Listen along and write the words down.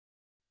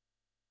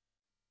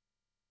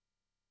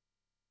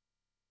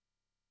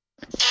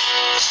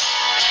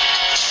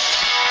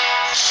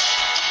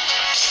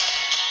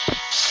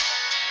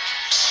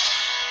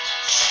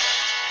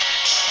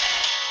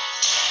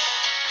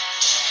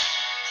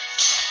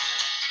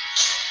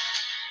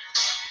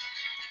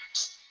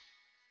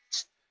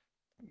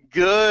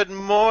Good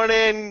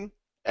morning,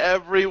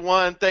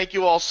 everyone. Thank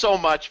you all so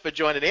much for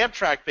joining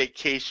Amtrak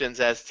Vacations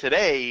as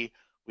today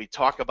we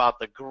talk about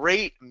the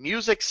great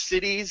music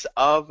cities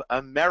of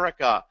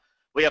America.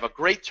 We have a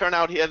great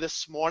turnout here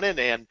this morning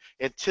and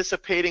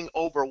anticipating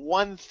over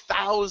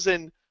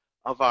 1,000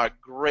 of our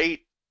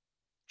great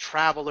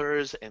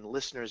travelers and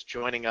listeners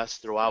joining us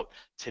throughout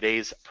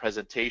today's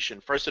presentation.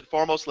 First and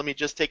foremost, let me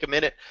just take a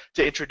minute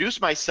to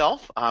introduce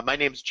myself. My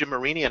name is Jim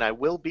Marini, and I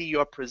will be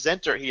your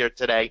presenter here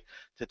today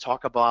to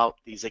talk about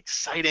these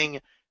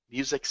exciting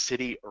Music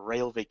City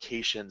rail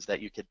vacations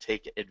that you can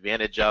take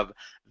advantage of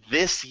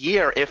this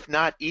year, if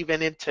not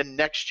even into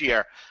next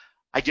year.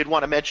 I did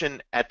want to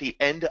mention at the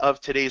end of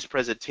today's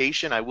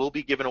presentation, I will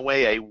be giving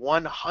away a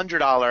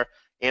 $100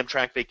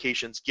 Amtrak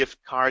Vacations gift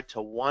card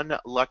to one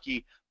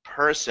lucky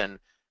person.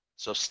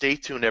 So stay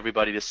tuned,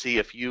 everybody, to see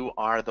if you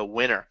are the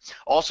winner.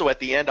 Also, at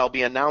the end, I'll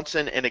be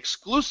announcing an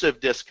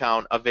exclusive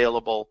discount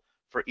available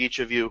for each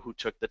of you who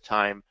took the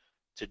time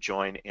to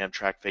join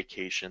Amtrak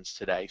Vacations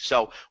today.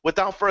 So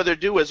without further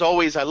ado, as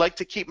always, I like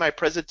to keep my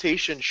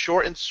presentation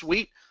short and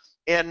sweet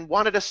and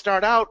wanted to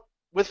start out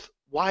with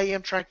why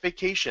Amtrak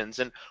Vacations.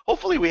 And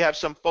hopefully we have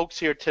some folks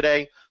here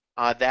today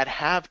that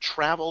have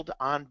traveled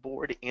on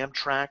board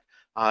Amtrak.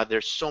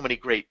 There's so many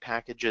great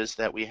packages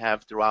that we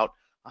have throughout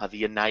the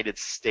United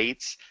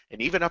States and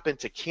even up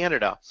into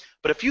Canada.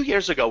 But a few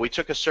years ago, we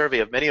took a survey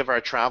of many of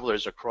our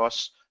travelers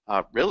across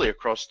really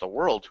across the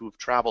world who've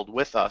traveled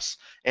with us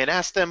and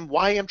asked them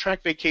why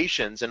Amtrak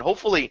Vacations. And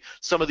hopefully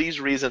some of these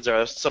reasons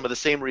are some of the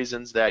same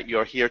reasons that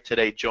you're here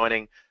today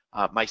joining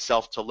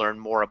myself to learn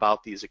more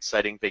about these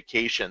exciting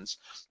vacations.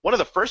 One of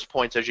the first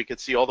points, as you can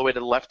see all the way to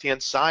the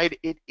left-hand side,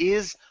 it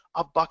is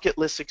a bucket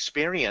list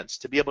experience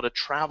to be able to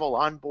travel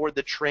on board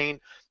the train,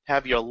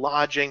 have your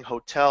lodging,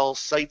 hotel,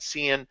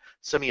 sightseeing,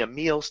 some of your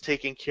meals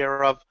taken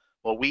care of.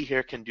 Well, we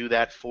here can do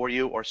that for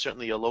you, or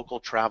certainly a local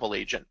travel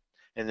agent.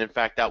 And in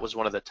fact, that was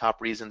one of the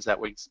top reasons that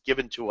was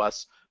given to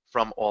us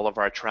from all of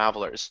our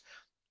travelers.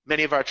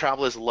 Many of our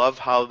travelers love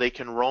how they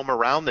can roam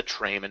around the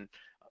train, and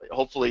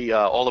hopefully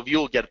all of you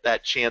will get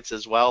that chance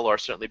as well, or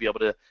certainly be able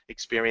to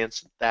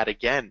experience that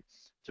again,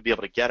 to be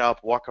able to get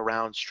up, walk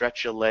around,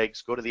 stretch your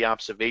legs, go to the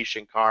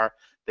observation car,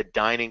 the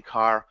dining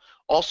car.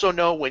 Also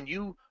know when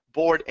you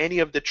board any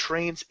of the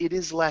trains, it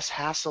is less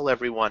hassle,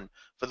 everyone.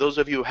 For those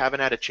of you who haven't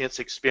had a chance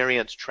to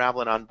experience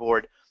traveling on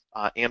board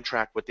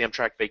Amtrak with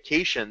Amtrak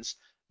Vacations,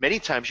 many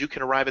times you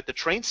can arrive at the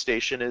train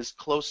station as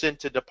close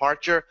into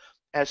departure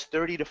as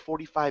 30 to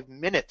 45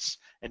 minutes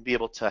and be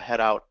able to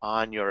head out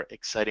on your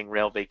exciting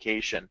rail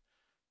vacation.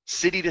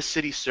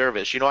 City-to-city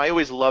service. You know, I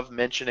always love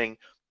mentioning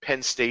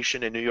Penn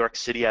Station in New York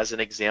City as an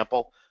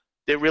example.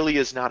 There really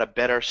is not a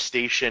better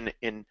station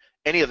in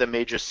any of the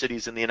major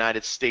cities in the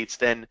United States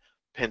than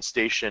Penn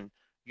Station.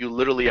 You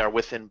literally are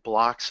within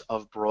blocks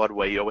of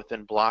Broadway. You're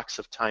within blocks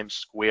of Times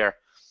Square.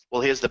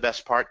 Well, here's the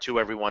best part too,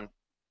 everyone.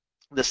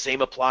 The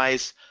same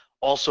applies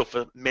also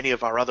for many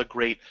of our other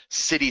great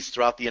cities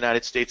throughout the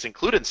United States,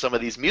 including some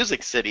of these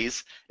music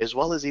cities, as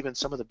well as even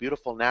some of the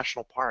beautiful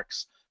national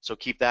parks. So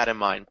keep that in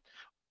mind.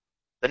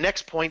 The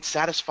next point,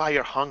 satisfy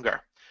your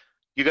hunger.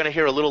 You're going to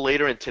hear a little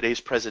later in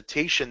today's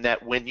presentation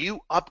that when you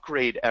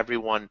upgrade,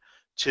 everyone,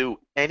 to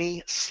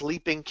any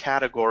sleeping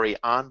category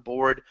on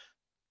board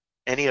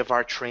any of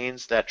our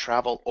trains that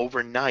travel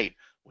overnight,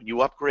 when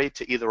you upgrade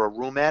to either a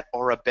roomette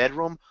or a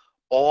bedroom,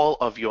 all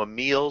of your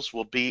meals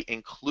will be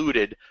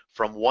included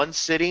from one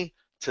city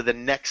to the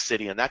next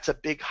city, and that's a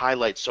big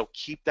highlight. So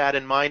keep that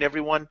in mind,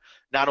 everyone.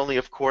 Not only,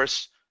 of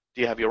course,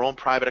 do you have your own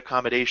private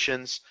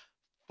accommodations,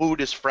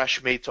 food is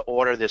fresh made to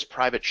order, there's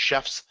private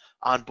chefs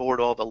on board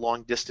all the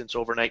long-distance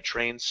overnight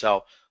trains,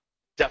 so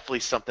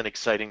definitely something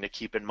exciting to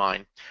keep in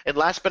mind. And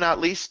last but not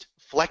least,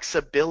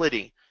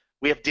 flexibility.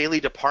 We have daily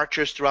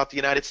departures throughout the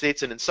United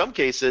States, and in some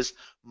cases,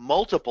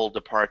 multiple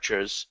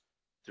departures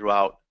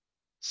throughout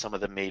some of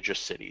the major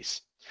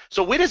cities.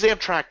 So where does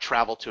Amtrak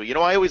travel to? You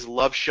know, I always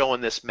love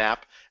showing this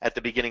map at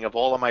the beginning of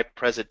all of my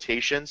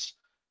presentations.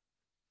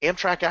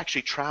 Amtrak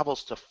actually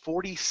travels to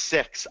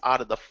 46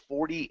 out of the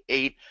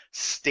 48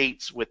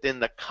 states within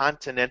the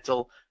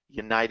continental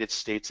United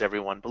States,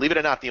 everyone. Believe it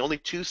or not, the only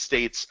two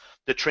states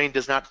the train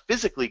does not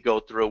physically go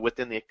through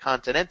within the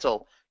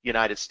continental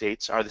United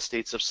States are the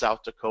states of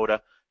South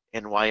Dakota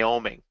and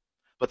Wyoming.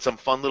 But some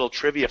fun little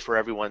trivia for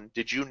everyone.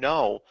 Did you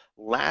know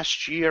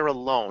last year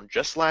alone,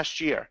 just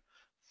last year,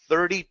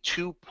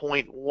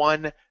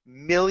 32.1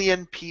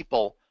 million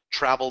people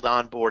traveled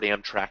on board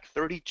Amtrak.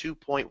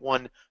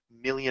 32.1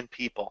 million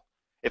people.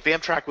 If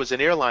Amtrak was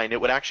an airline,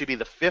 it would actually be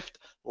the fifth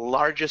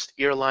largest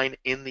airline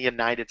in the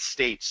United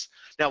States.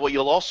 Now, what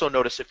you'll also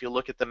notice if you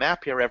look at the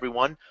map here,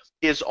 everyone,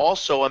 is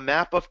also a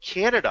map of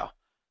Canada,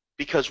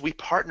 because we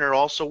partner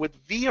also with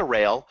Via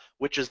Rail,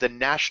 which is the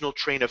national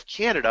train of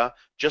Canada,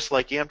 just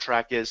like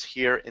Amtrak is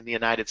here in the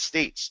United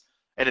States.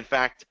 And in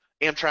fact,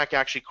 Amtrak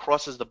actually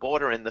crosses the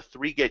border in the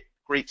three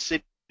great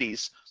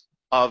cities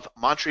of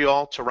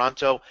Montreal,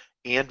 Toronto,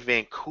 and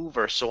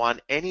Vancouver. So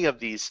on any of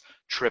these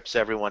trips,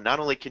 everyone, not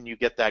only can you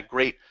get that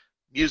great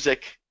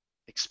music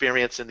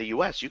experience in the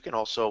US, you can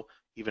also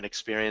even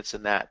experience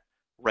in that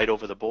right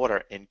over the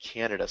border in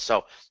Canada.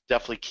 So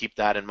definitely keep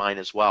that in mind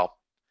as well.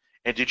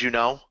 And did you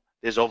know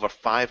there's over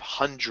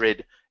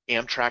 500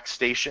 Amtrak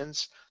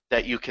stations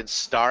that you can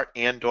start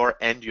and or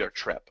end your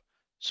trip?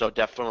 So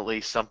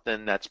definitely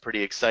something that's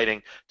pretty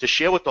exciting to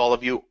share with all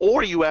of you,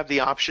 or you have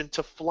the option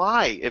to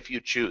fly if you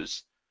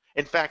choose.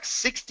 In fact,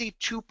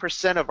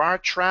 62% of our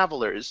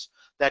travelers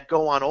that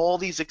go on all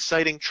these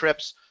exciting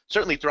trips,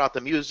 certainly throughout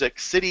the music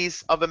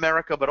cities of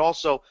America, but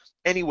also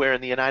anywhere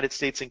in the United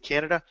States and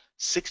Canada,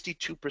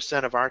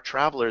 62% of our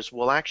travelers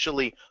will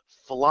actually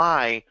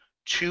fly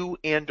to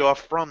and or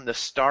from the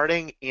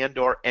starting and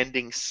or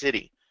ending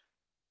city.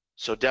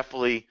 So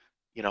definitely,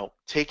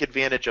 take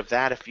advantage of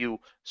that if you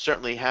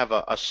certainly have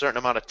a certain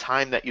amount of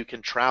time that you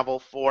can travel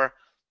for,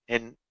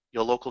 and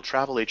your local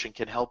travel agent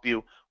can help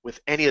you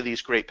with any of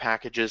these great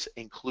packages,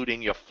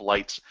 including your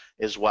flights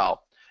as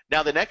well.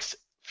 Now, the next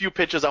few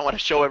pictures I want to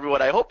show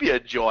everyone, I hope you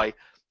enjoy.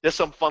 There's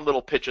some fun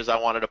little pictures I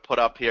wanted to put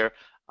up here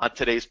on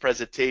today's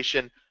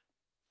presentation.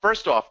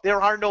 First off,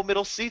 there are no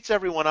middle seats,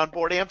 everyone, on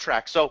board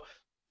Amtrak. So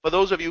for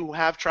those of you who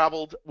have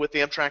traveled with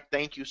Amtrak,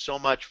 thank you so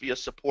much for your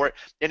support.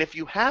 And if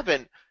you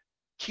haven't,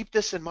 keep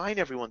this in mind,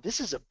 everyone. This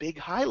is a big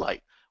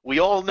highlight. We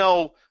all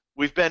know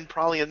we've been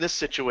probably in this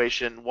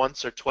situation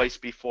once or twice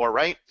before,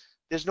 right?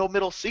 There's no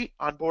middle seat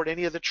on board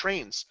any of the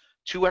trains.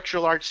 2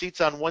 extra large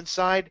seats on one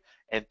side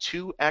and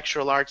 2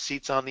 extra large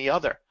seats on the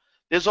other.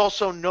 There's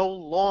also no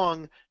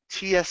long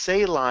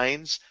TSA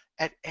lines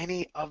at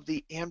any of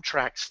the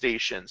Amtrak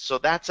stations. So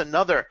that's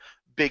another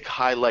big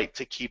highlight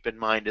to keep in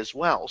mind as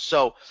well.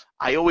 So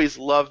I always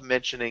love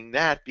mentioning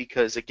that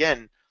because,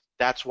 again,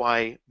 that's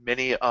why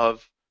many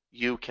of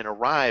you can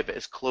arrive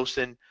as close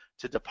in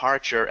to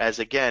departure as,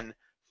 again,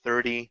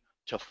 30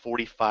 to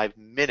 45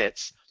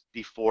 minutes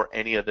before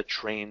any of the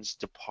trains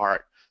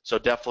depart. So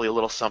definitely a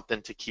little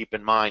something to keep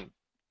in mind.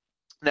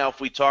 Now, if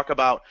we talk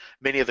about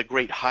many of the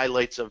great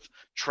highlights of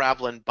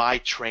traveling by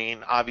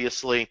train,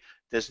 obviously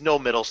there's no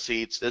middle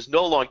seats, there's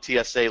no long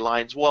TSA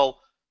lines.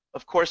 Well,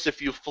 of course,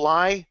 if you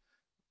fly,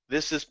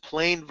 this is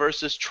plane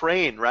versus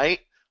train, right?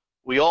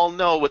 We all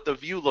know what the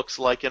view looks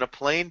like in a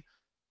plane,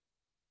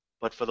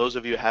 but for those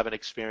of you who haven't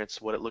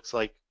experienced what it looks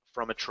like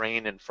from a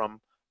train and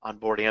from on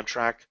board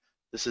Amtrak,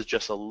 this is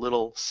just a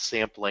little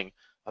sampling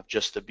of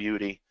just the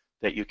beauty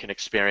that you can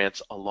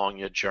experience along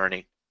your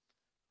journey.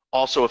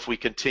 Also, if we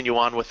continue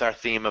on with our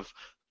theme of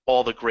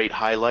all the great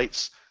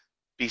highlights,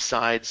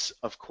 besides,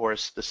 of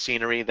course, the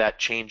scenery that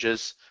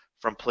changes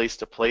from place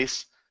to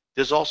place,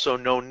 there's also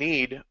no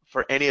need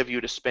for any of you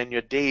to spend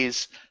your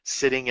days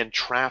sitting in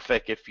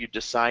traffic if you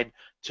decide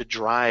to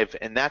drive.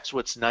 And that's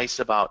what's nice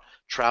about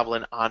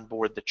traveling on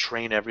board the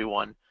train,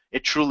 everyone.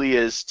 It truly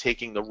is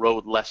taking the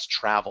road less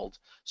traveled.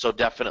 So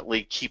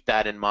definitely keep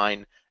that in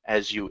mind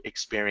as you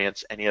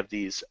experience any of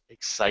these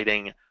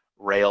exciting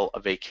rail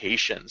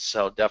vacations.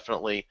 So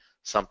definitely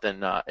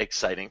something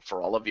exciting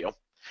for all of you.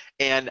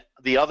 And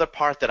the other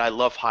part that I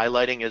love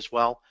highlighting as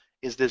well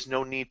is there's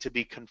no need to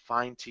be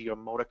confined to your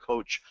motor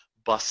coach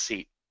bus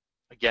seat.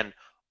 Again,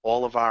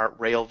 all of our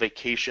rail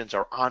vacations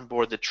are on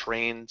board the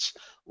trains,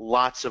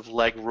 lots of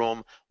leg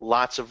room,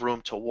 lots of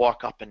room to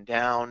walk up and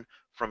down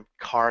from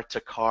car to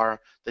car,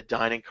 the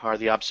dining car,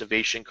 the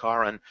observation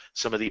car, and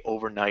some of the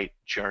overnight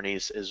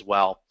journeys as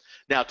well.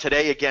 Now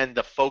today, again,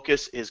 the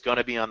focus is going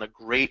to be on the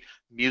great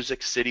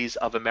music cities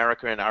of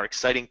America and our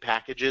exciting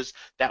packages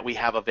that we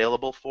have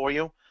available for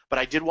you. But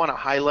I did want to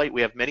highlight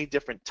we have many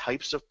different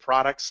types of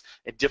products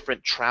and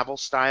different travel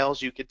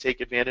styles you could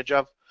take advantage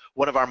of.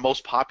 One of our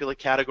most popular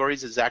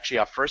categories is actually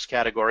our first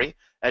category,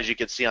 as you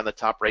can see on the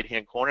top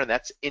right-hand corner, and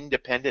that's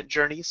independent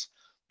journeys.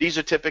 These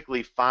are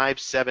typically 5,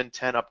 7,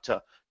 10, up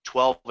to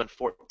 12 and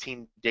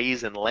 14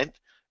 days in length.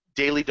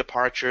 Daily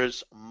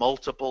departures,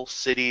 multiple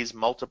cities,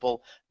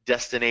 multiple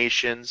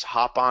destinations,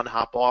 hop-on,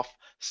 hop-off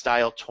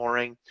style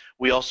touring.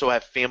 We also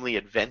have family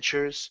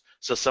adventures.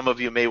 So some of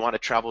you may want to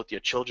travel with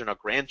your children or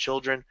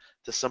grandchildren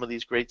to some of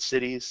these great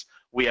cities.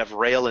 We have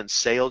rail and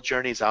sail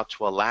journeys out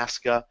to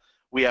Alaska.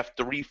 We have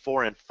 3,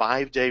 4, and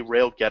 5 day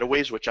rail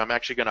getaways, which I'm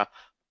actually going to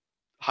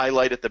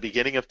highlight at the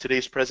beginning of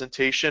today's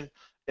presentation.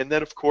 And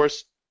then, of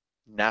course,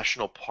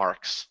 national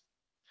parks.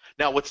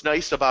 Now, what's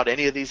nice about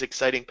any of these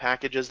exciting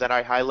packages that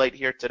I highlight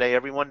here today,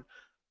 everyone,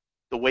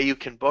 the way you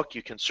can book,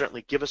 you can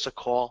certainly give us a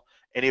call.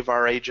 Any of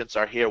our agents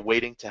are here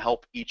waiting to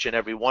help each and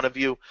every one of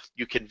you.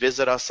 You can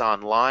visit us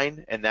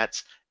online, and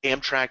that's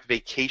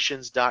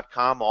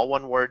amtrakvacations.com, all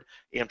one word,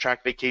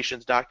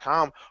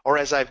 amtrakvacations.com. Or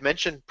as I've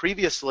mentioned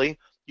previously,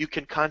 you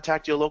can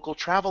contact your local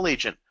travel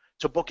agent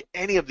to book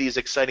any of these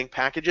exciting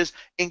packages,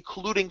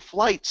 including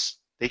flights.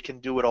 They can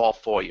do it all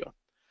for you.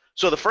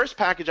 So the first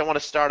package I want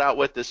to start out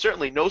with is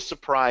certainly no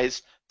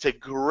surprise to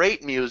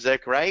great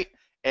music, right?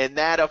 And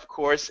that, of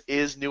course,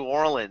 is New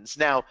Orleans.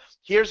 Now,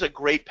 here's a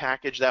great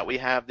package that we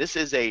have. This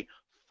is a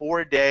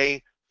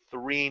 4-day,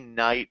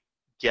 3-night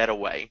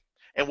getaway.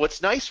 And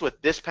what's nice with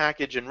this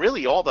package, and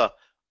really all the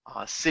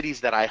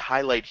cities that I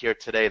highlight here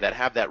today that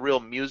have that real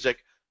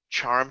music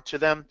charm to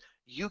them,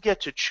 you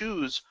get to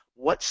choose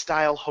what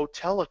style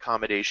hotel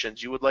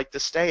accommodations you would like to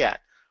stay at.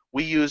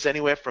 We use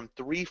anywhere from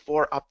 3,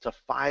 4, up to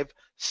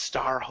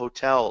 5-star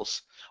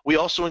hotels. We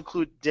also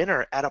include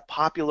dinner at a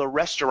popular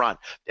restaurant.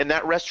 And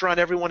that restaurant,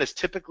 everyone, is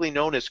typically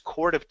known as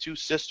Court of Two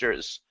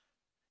Sisters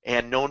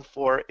and known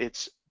for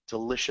its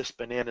delicious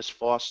bananas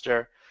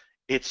Foster,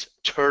 its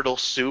turtle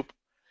soup,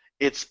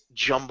 its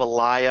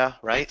jambalaya,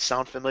 right?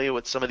 Sound familiar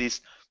with some of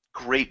these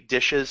great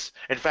dishes?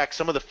 In fact,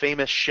 some of the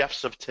famous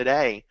chefs of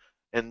today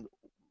and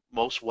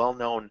most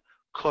well-known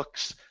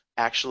cooks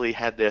actually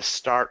had their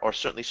start or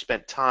certainly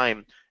spent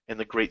time in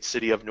the great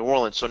city of New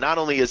Orleans. So not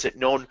only is it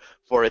known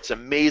for its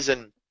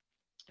amazing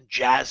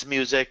jazz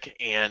music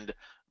and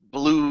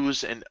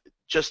blues and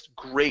just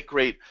great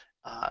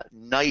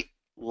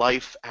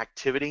nightlife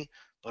activity,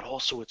 but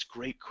also its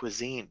great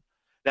cuisine.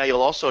 Now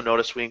you'll also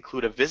notice we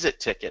include a visit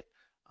ticket,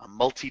 a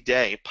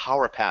multi-day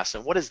power pass.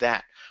 And what is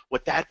that?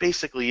 What that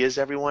basically is,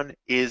 everyone,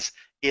 is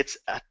it's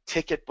a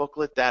ticket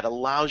booklet that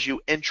allows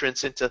you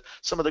entrance into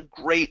some of the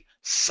great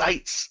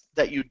sites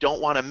that you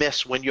don't want to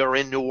miss when you're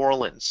in New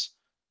Orleans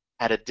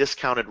at a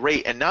discounted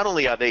rate. And not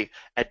only are they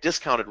at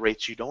discounted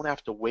rates, you don't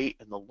have to wait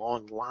in the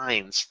long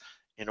lines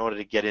in order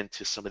to get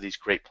into some of these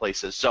great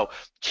places. So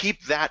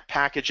keep that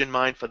package in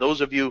mind for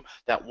those of you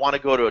that want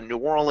to go to New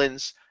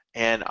Orleans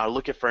and are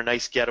looking for a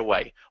nice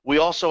getaway. We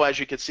also, as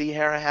you can see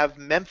here, have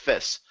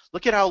Memphis.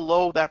 Look at how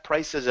low that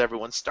price is,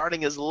 everyone,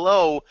 starting as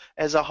low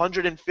as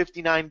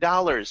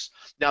 $159.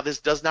 Now, this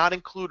does not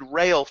include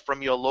rail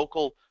from your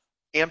local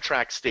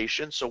Amtrak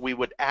station, so we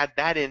would add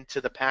that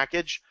into the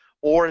package,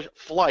 or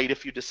flight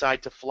if you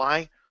decide to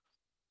fly.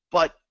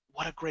 But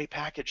what a great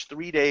package.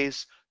 3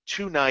 days,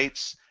 2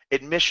 nights,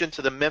 admission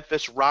to the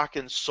Memphis Rock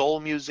and Soul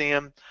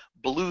Museum,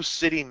 Blue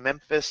City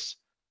Memphis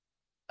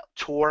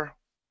tour,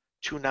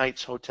 2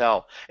 nights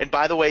hotel. And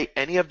by the way,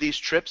 any of these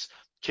trips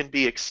can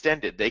be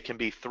extended. They can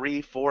be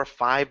 3, 4,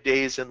 5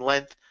 days in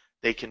length.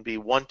 They can be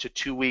 1 to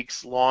 2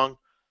 weeks long.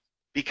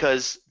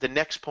 Because the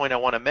next point I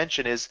want to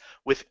mention is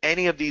with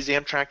any of these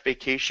Amtrak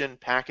vacation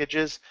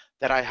packages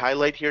that I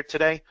highlight here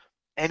today,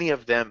 any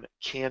of them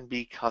can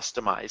be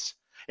customized.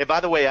 And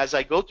by the way, as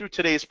I go through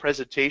today's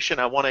presentation,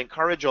 I want to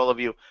encourage all of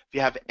you, if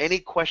you have any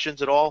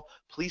questions at all,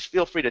 please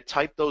feel free to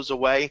type those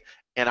away,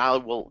 and I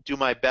will do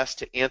my best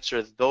to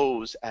answer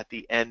those at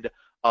the end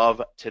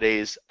of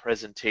today's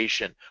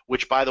presentation,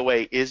 which, by the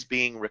way, is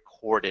being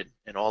recorded,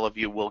 and all of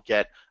you will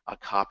get a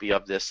copy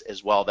of this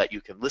as well that you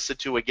can listen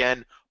to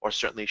again or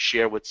certainly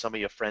share with some of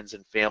your friends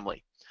and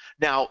family.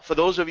 Now, for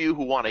those of you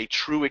who want a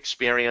true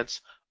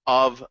experience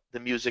of the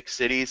Music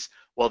Cities,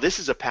 well, this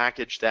is a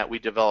package that we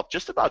developed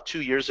just about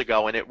 2 years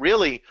ago, and it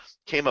really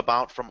came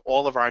about from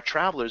all of our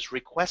travelers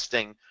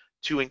requesting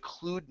to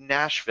include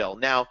Nashville.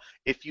 Now,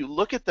 if you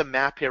look at the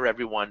map here,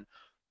 everyone,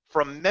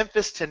 from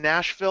Memphis to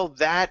Nashville,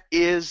 that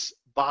is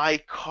by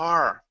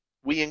car.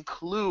 We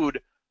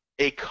include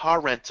a car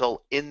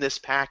rental in this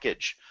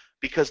package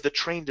because the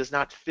train does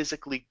not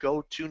physically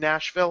go to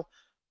Nashville,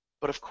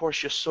 but of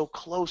course you're so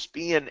close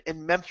being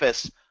in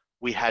Memphis,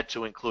 we had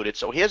to include it.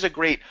 So here's a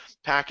great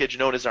package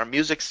known as our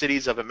Music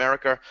Cities of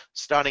America,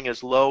 starting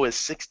as low as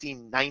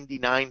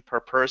 $16.99 per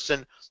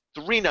person,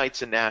 3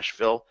 nights in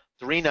Nashville,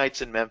 3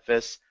 nights in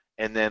Memphis,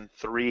 and then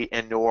 3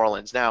 in New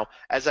Orleans. Now,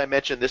 as I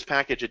mentioned, this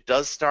package, it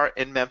does start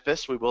in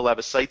Memphis. We will have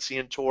a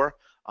sightseeing tour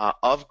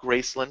of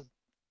Graceland.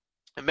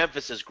 And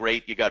Memphis is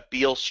great. You got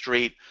Beale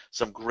Street,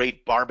 some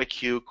great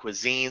barbecue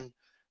cuisine.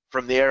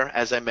 From there,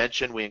 as I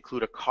mentioned, we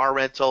include a car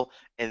rental,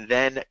 and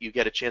then you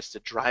get a chance to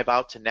drive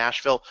out to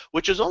Nashville,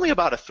 which is only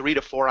about a 3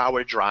 to 4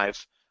 hour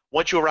drive.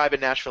 Once you arrive in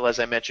Nashville, as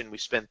I mentioned, we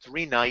spend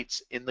 3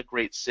 nights in the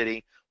great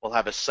city. We'll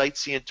have a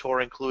sightseeing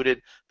tour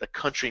included, the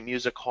Country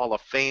Music Hall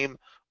of Fame,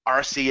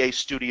 RCA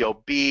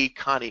Studio B,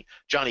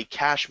 Johnny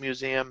Cash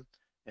Museum,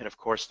 and of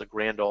course the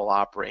Grand Ole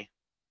Opry.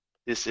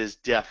 This is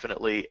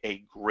definitely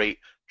a great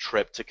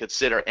trip to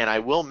consider. And I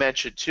will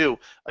mention too,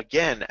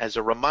 again, as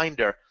a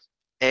reminder,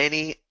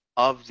 any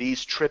of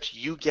these trips,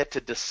 you get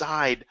to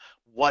decide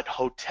what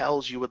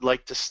hotels you would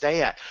like to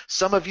stay at.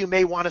 Some of you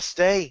may want to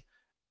stay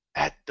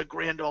at the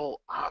Grand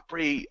Ole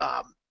Opry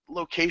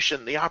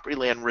location, the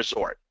Opryland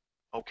Resort,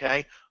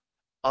 okay?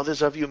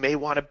 Others of you may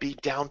want to be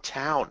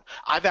downtown.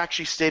 I've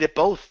actually stayed at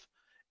both,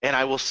 and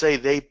I will say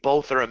they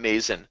both are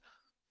amazing.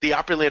 The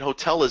Opryland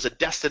Hotel is a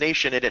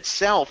destination in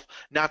itself,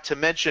 not to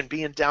mention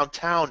being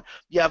downtown.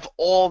 You have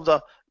all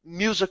the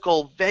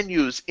musical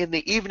venues in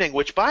the evening,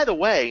 which, by the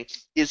way,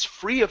 is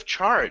free of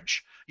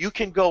charge. You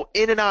can go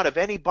in and out of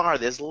any bar.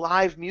 There's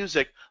live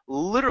music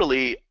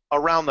literally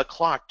around the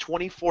clock,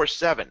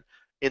 24/7,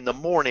 in the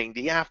morning,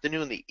 the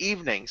afternoon, the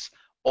evenings.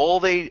 All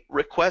they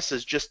request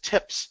is just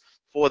tips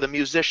for the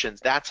musicians.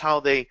 That's how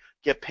they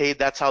get paid.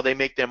 That's how they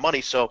make their money.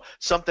 So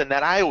something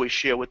that I always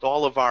share with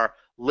all of our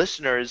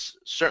listeners,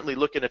 certainly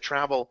looking to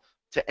travel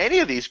to any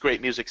of these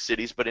great music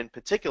cities, but in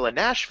particular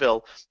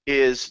Nashville,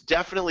 is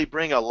definitely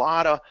bring a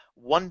lot of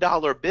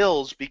 $1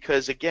 bills,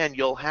 because again,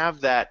 you'll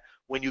have that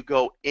when you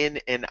go in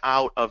and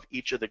out of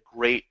each of the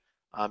great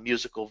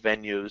musical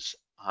venues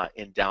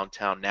in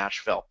downtown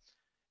Nashville.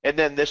 And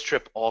then this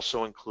trip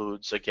also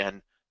includes,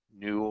 again,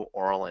 New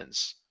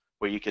Orleans.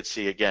 where you can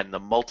see, again, the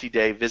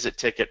multi-day visit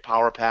ticket,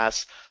 Power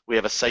Pass. We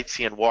have a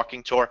sightseeing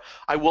walking tour.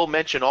 I will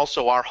mention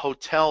also our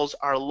hotels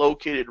are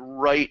located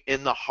right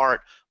in the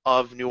heart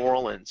of New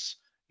Orleans.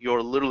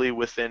 You're literally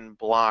within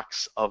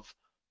blocks of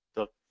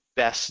the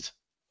best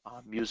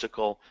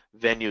musical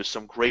venues,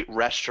 some great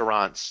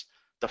restaurants,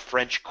 the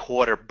French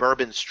Quarter,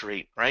 Bourbon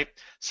Street, right?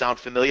 Sound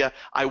familiar?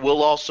 I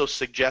will also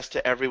suggest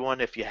to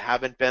everyone, if you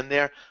haven't been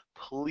there,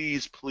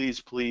 please,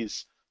 please,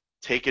 please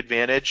take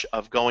advantage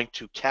of going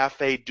to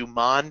Cafe du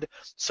Monde.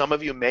 Some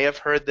of you may have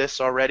heard this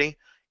already.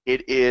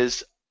 It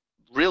is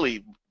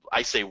really,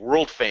 I say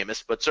world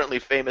famous, but certainly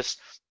famous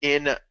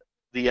in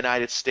the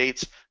United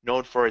States,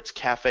 known for its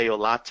cafe au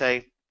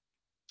latte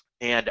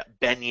and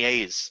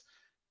beignets.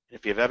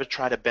 If you've ever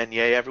tried a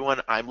beignet,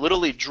 everyone, I'm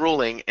literally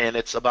drooling, and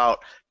it's about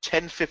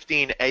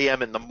 10:15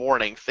 a.m. in the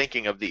morning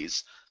thinking of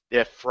these.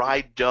 They're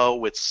fried dough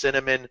with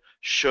cinnamon,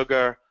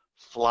 sugar,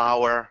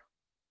 flour,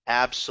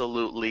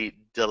 absolutely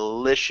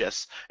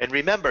delicious. And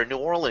remember, New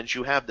Orleans,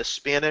 you have the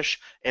Spanish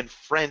and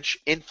French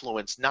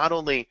influence, not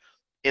only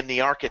in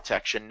the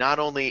architecture, not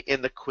only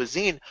in the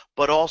cuisine,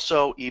 but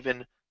also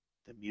even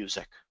the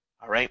music.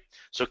 All right?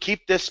 So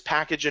keep this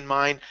package in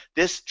mind.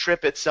 This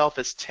trip itself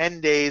is 10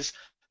 days,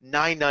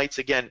 9 nights.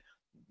 Again,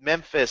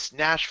 Memphis,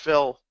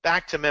 Nashville,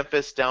 back to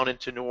Memphis, down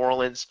into New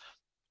Orleans.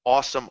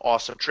 Awesome,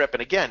 awesome trip.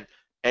 And again,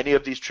 any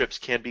of these trips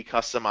can be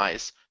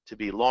customized to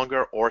be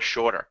longer or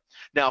shorter.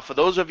 Now, for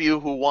those of you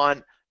who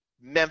want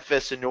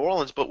Memphis and New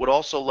Orleans but would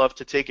also love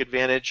to take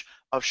advantage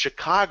of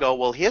Chicago,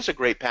 well, here's a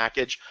great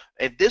package.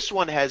 And this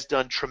one has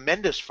done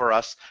tremendous for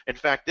us. In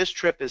fact, this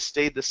trip has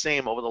stayed the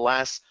same over the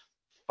last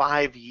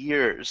 5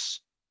 years.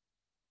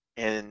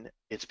 And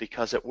it's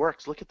because it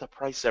works. Look at the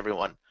price,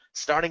 everyone.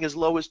 Starting as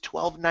low as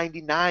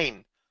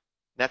 $12.99.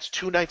 That's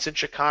 2 nights in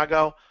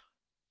Chicago,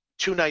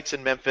 2 nights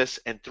in Memphis,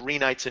 and 3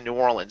 nights in New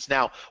Orleans.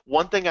 Now,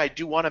 one thing I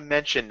do want to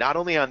mention, not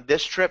only on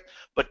this trip,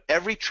 but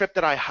every trip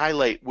that I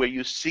highlight where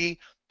you see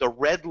the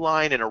red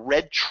line and a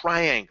red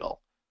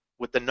triangle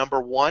with the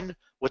number 1,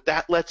 what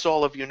that lets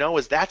all of you know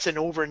is that's an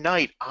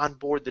overnight on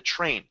board the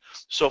train.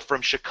 So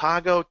from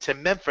Chicago to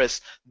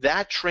Memphis,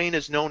 that train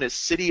is known as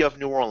City of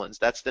New Orleans.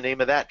 That's the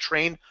name of that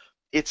train.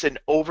 It's an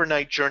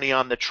overnight journey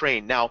on the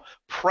train. Now,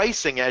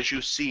 pricing, as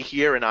you see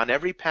here, and on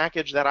every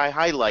package that I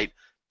highlight,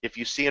 if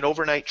you see an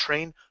overnight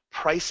train,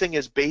 pricing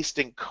is based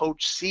in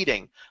coach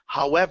seating.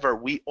 However,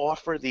 we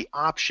offer the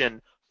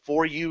option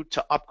for you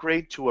to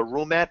upgrade to a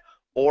roomette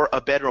or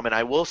a bedroom. And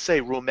I will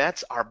say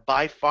roomettes are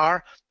by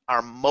far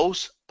our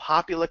most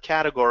popular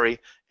category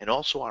and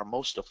also our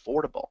most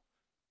affordable.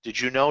 Did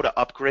you know to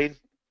upgrade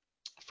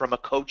from a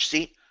coach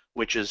seat,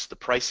 which is the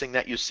pricing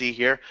that you see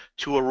here,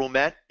 to a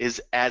roomette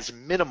is as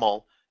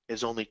minimal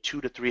as only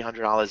 $200 to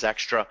 $300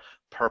 extra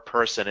per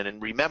person.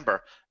 And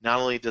remember, not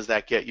only does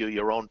that get you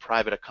your own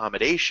private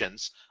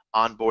accommodations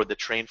on board the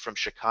train from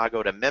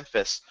Chicago to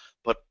Memphis,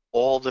 but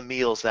all the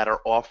meals that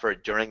are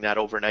offered during that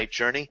overnight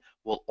journey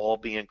will all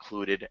be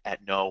included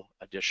at no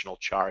additional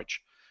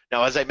charge.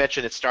 Now, as I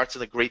mentioned, it starts in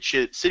the great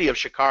city of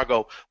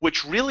Chicago,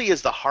 which really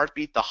is the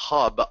heartbeat, the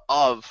hub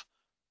of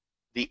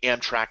the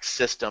Amtrak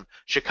system.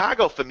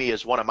 Chicago, for me,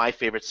 is one of my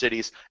favorite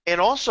cities,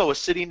 and also a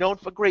city known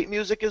for great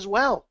music as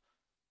well,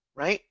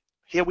 right?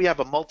 Here we have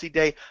a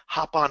multi-day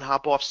hop-on,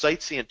 hop-off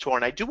sightseeing tour,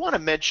 and I do want to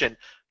mention,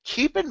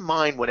 keep in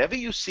mind, whenever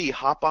you see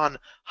hop-on,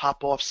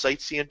 hop-off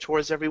sightseeing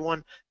tours,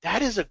 everyone,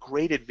 that is a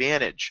great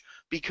advantage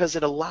because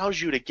it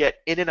allows you to get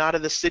in and out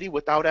of the city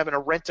without having to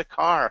rent a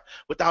car,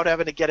 without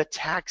having to get a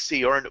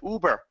taxi or an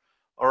Uber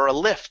or a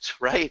Lyft,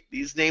 right?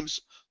 These names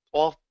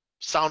all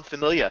sound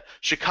familiar.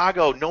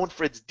 Chicago, known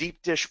for its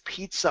deep dish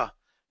pizza,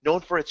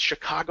 known for its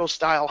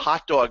Chicago-style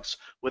hot dogs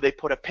where they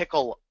put a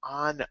pickle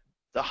on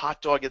the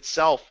hot dog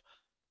itself,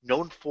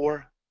 known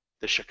for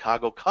the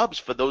Chicago Cubs,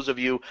 for those of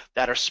you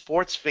that are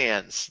sports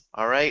fans,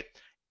 all right?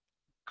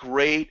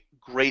 Great,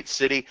 great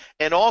city.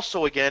 And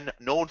also, again,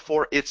 known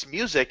for its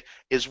music,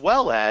 as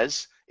well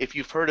as, if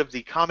you've heard of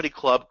the comedy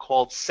club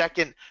called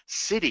Second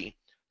City,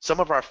 some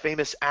of our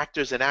famous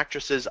actors and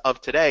actresses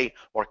of today,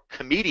 or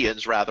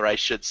comedians rather, I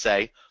should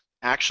say,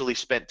 actually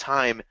spent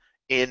time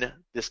in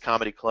this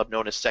comedy club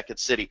known as Second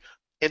City.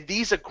 And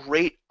these are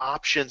great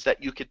options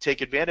that you could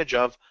take advantage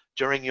of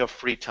during your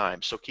free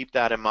time, so keep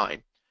that in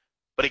mind.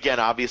 But again,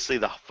 obviously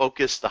the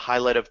focus, the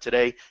highlight of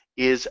today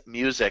is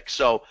music.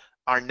 So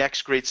our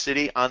next great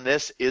city on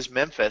this is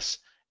Memphis.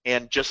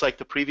 And just like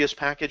the previous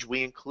package,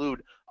 we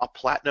include a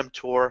platinum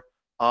tour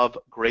of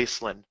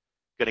Graceland.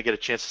 Going to get a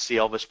chance to see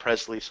Elvis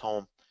Presley's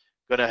home.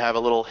 Going to have a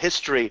little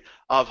history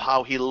of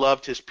how he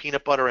loved his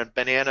peanut butter and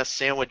banana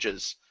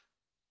sandwiches.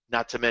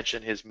 Not to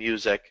mention his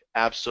music,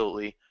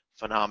 absolutely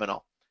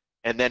phenomenal.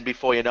 And then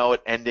before you know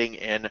it, ending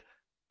in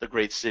the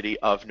great city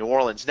of New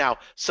Orleans. Now,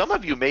 some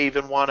of you may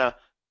even want to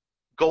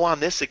go on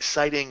this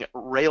exciting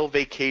rail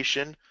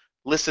vacation,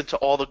 listen to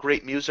all the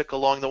great music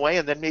along the way,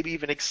 and then maybe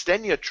even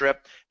extend your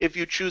trip if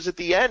you choose at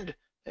the end,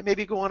 and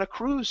maybe go on a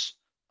cruise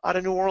out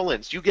of New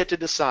Orleans. You get to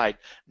decide.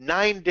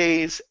 9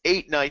 days,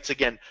 8 nights,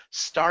 again,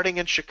 starting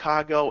in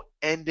Chicago,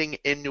 ending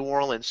in New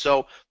Orleans.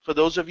 So for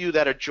those of you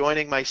that are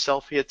joining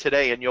myself here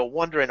today and you're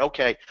wondering,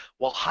 okay,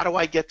 well, how do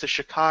I get to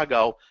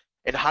Chicago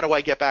and how do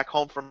I get back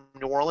home from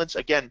New Orleans?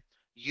 Again,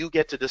 you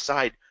get to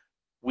decide.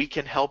 We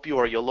can help you,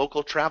 or your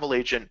local travel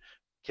agent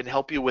can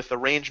help you with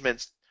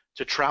arrangements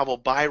to travel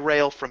by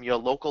rail from your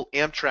local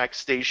Amtrak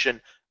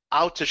station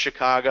out to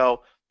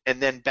Chicago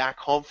and then back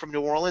home from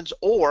New Orleans,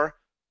 or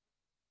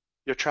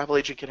your travel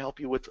agent can help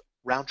you with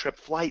round-trip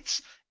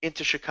flights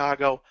into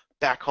Chicago,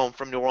 back home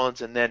from New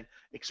Orleans, and then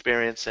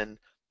experiencing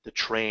the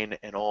train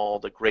and all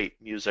the great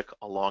music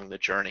along the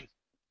journey.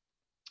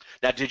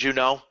 Now, did you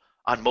know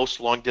on most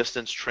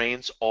long-distance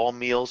trains, all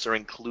meals are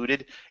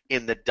included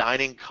in the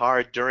dining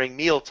car during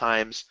meal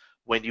times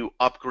when you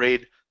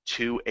upgrade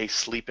to a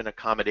sleep-in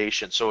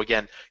accommodation? So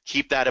again,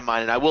 keep that in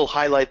mind, and I will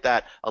highlight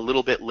that a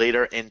little bit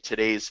later in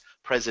today's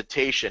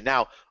presentation.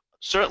 Now,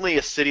 certainly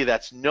a city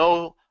that's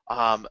not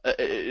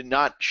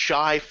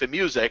shy for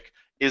music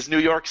is New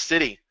York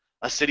City,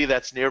 a city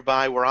that's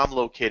nearby where I'm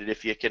located.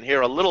 If you can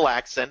hear a little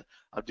accent,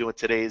 I'm doing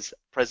today's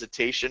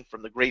presentation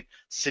from the great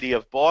city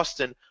of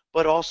Boston,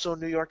 but also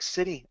New York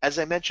City. As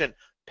I mentioned,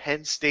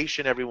 Penn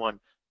Station, everyone.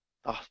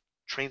 The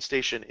train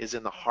station is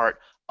in the heart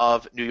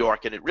of New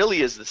York, and it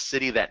really is the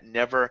city that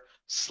never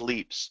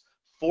sleeps.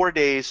 4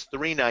 days,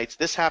 3 nights.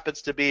 This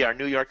happens to be our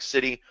New York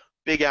City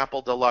Big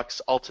Apple Deluxe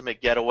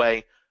Ultimate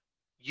Getaway.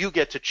 You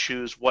get to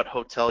choose what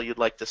hotel you'd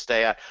like to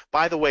stay at.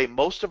 By the way,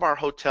 most of our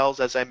hotels,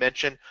 as I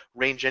mentioned,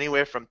 range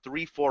anywhere from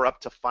 3, 4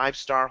 up to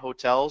 5-star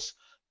hotels,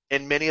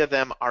 and many of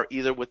them are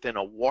either within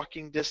a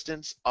walking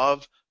distance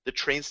of the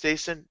train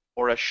station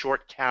or a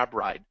short cab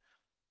ride.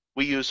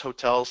 We use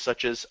hotels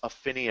such as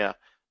Affinia,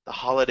 the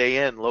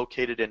Holiday Inn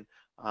located in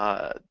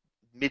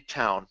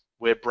Midtown,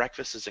 where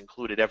breakfast is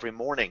included every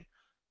morning,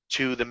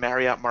 to the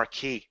Marriott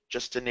Marquis,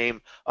 just to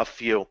name a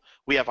few.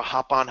 We have a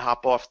hop-on,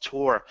 hop-off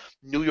tour,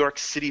 New York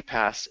City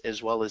Pass,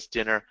 as well as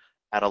dinner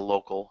at a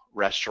local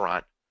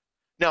restaurant.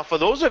 Now, for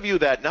those of you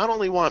that not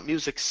only want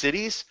music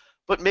cities,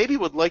 but maybe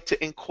would like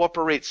to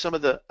incorporate some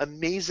of the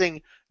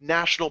amazing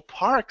national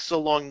parks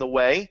along the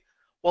way,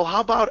 well,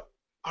 how about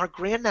our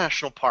Grand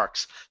National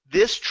Parks?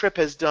 This trip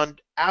has done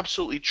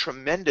absolutely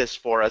tremendous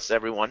for us,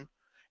 everyone.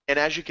 And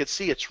as you can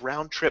see, it's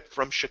round trip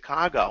from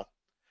Chicago,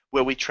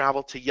 where we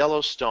travel to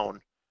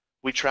Yellowstone,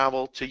 we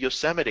travel to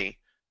Yosemite,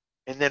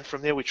 and then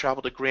from there we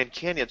travel to Grand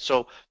Canyon.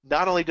 So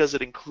not only does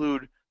it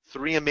include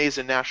 3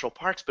 amazing national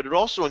parks, but it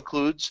also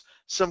includes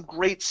some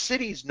great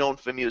cities known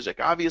for music.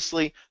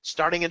 Obviously,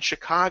 starting in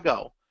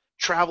Chicago,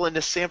 traveling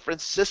to San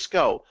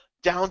Francisco,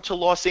 down to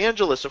Los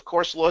Angeles. Of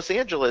course, Los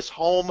Angeles,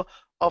 home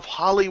of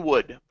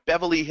Hollywood,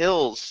 Beverly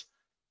Hills,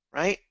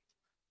 right?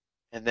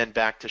 And then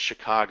back to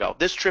Chicago.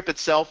 This trip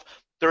itself,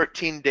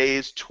 13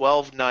 days,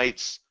 12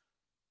 nights,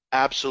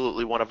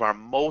 absolutely one of our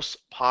most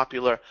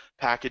popular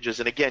packages.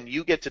 And again,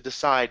 you get to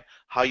decide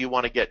how you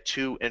want to get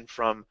to and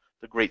from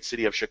the great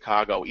city of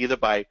Chicago, either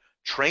by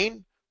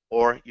train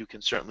or you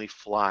can certainly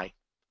fly.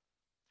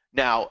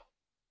 Now,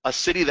 a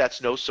city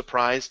that's no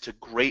surprise to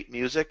great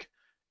music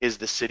is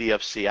the city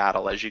of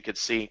Seattle, as you can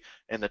see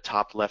in the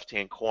top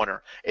left-hand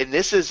corner. And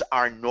this is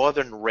our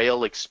Northern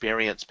Rail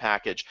Experience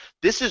package.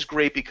 This is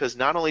great because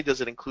not only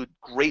does it include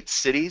great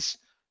cities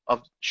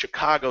of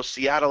Chicago,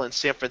 Seattle, and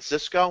San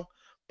Francisco,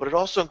 but it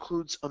also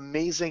includes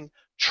amazing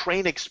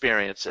train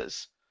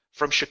experiences.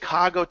 From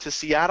Chicago to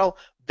Seattle,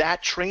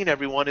 that train,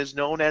 everyone, is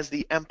known as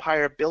the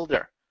Empire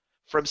Builder.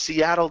 From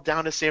Seattle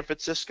down to San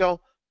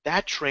Francisco,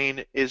 that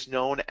train is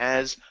known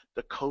as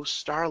the Coast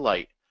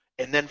Starlight.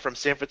 And then from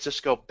San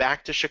Francisco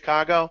back to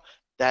Chicago,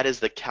 that is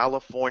the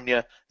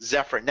California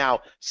Zephyr.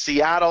 Now,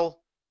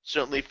 Seattle,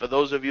 certainly for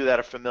those of you that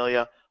are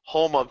familiar,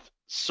 home of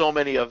so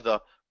many of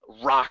the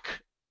rock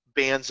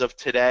bands of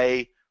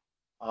today,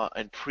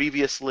 and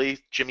previously,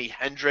 Jimi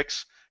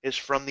Hendrix is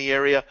from the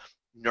area.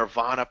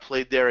 Nirvana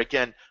played there.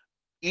 Again,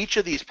 each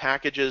of these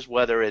packages,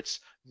 whether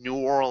it's New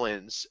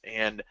Orleans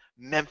and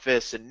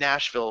Memphis and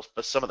Nashville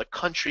for some of the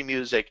country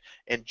music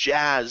and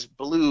jazz,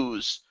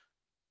 blues,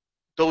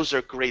 those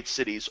are great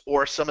cities.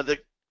 Or some of the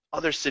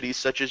other cities,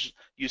 such as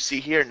you see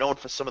here, known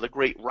for some of the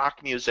great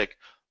rock music.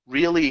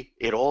 Really,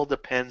 it all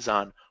depends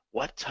on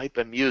what type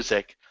of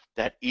music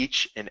that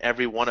each and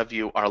every one of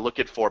you are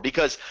looking for.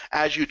 Because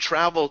as you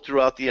travel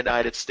throughout the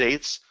United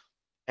States,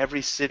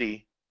 every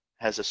city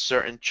has a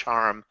certain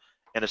charm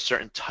and a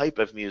certain type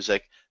of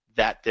music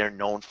that they're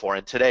known for.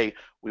 And today,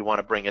 we want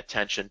to bring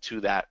attention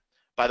to that.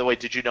 By the way,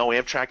 did you know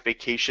Amtrak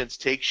Vacations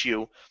takes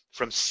you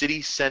from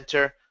city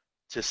center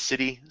to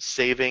city,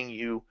 saving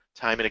you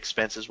time and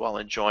expenses while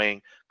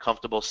enjoying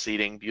comfortable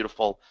seating,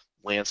 beautiful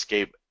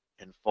landscape,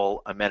 and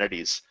full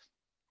amenities.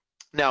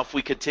 Now, if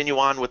we continue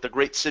on with the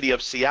great city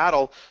of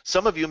Seattle,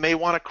 some of you may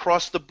want to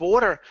cross the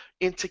border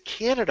into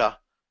Canada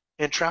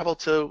and travel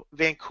to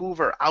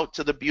Vancouver, out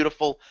to the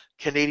beautiful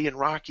Canadian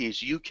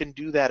Rockies. You can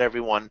do that,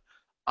 everyone,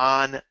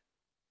 on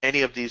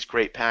any of these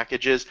great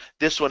packages,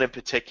 this one in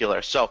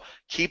particular. So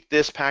keep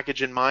this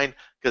package in mind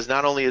because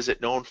not only is it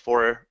known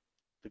for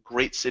the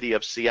great city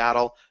of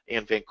Seattle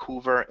and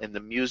Vancouver and the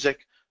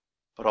music,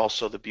 but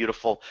also the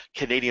beautiful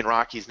Canadian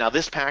Rockies. Now,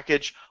 this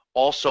package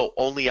also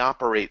only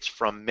operates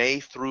from May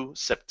through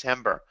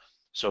September.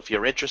 So if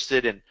you're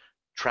interested in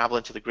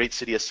traveling to the great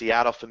city of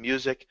Seattle for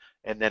music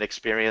and then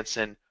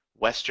experiencing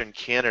Western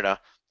Canada,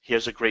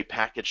 here's a great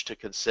package to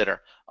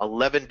consider.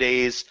 11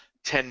 days,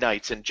 10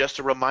 nights. And just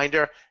a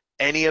reminder,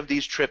 any of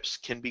these trips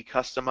can be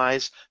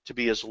customized to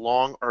be as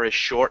long or as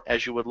short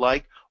as you would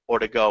like, or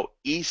to go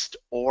east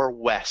or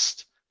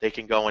west. They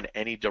can go in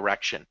any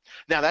direction.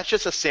 Now, that's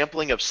just a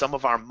sampling of some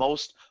of our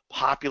most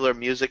popular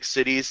music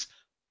cities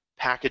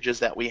packages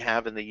that we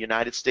have in the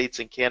United States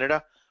and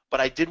Canada, but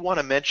I did want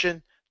to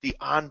mention the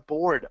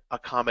onboard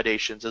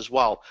accommodations as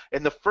well.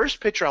 In the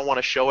first picture I want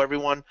to show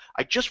everyone,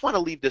 I just want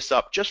to leave this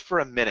up just for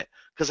a minute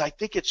because I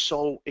think it's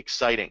so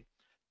exciting.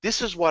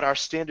 This is what our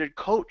standard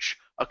coach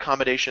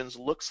accommodations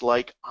looks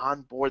like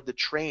on board the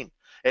train.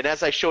 And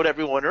as I showed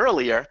everyone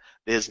earlier,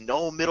 there's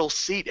no middle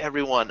seat,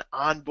 everyone,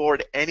 on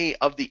board any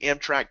of the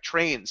Amtrak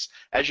trains.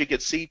 As you can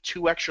see,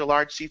 2 extra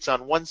large seats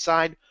on one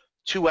side,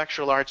 2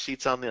 extra large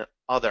seats on the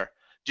other.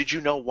 Did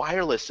you know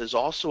wireless is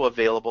also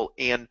available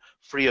and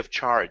free of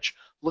charge?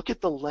 Look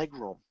at the leg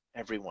room,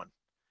 everyone.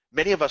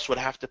 Many of us would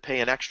have to pay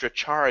an extra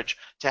charge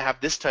to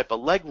have this type of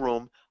leg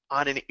room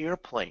on an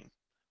airplane.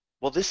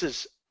 Well, this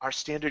is our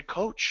standard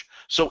coach.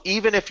 So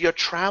even if you're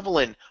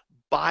traveling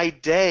by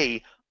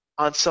day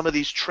on some of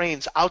these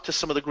trains out to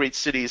some of the great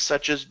cities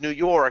such as New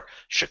York,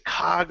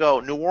 Chicago,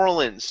 New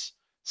Orleans,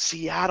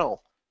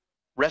 Seattle,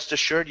 rest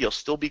assured you'll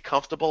still be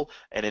comfortable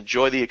and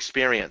enjoy the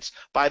experience.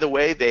 By the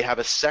way, they have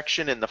a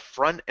section in the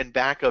front and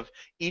back of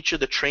each of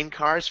the train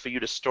cars for you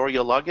to store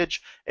your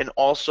luggage and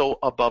also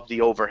above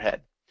the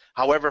overhead.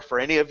 However, for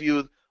any of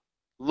you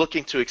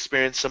looking to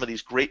experience some of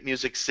these great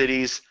music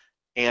cities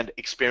and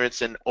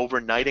experiencing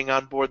overnighting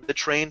on board the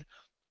train,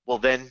 well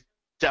then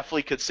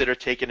definitely consider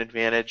taking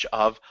advantage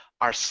of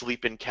our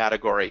sleep-in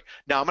category.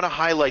 Now I'm going to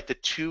highlight the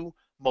 2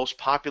 most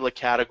popular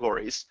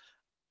categories,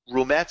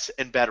 roomettes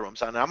and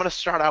bedrooms. And I'm going to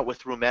start out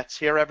with roomettes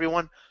here,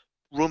 everyone.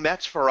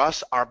 Roomettes for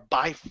us are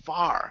by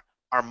far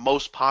our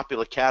most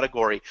popular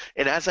category.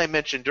 And as I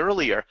mentioned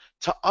earlier,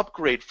 to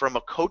upgrade from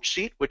a coach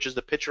seat, which is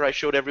the picture I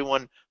showed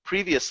everyone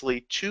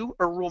previously, to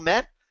a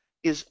roomette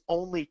is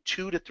only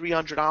 $200 to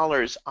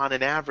 $300 on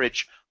an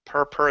average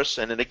per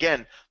person. And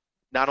again,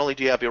 not only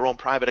do you have your own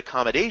private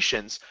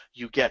accommodations,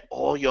 you get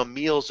all your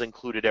meals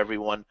included,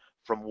 everyone,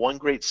 from one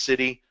great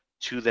city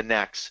to the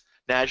next.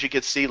 Now, as you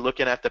can see,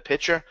 looking at the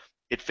picture,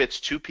 it fits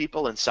 2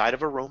 people inside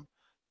of a room.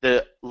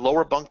 The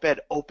lower bunk bed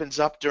opens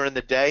up during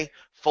the day,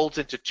 folds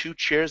into 2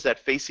 chairs that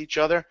face each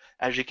other.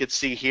 As you can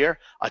see here,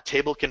 a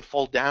table can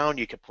fold down,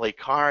 you can play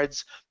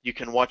cards, you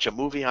can watch a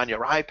movie on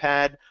your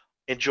iPad,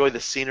 enjoy the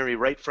scenery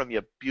right from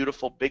your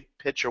beautiful big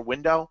picture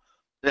window.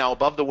 Now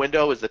above the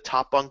window is the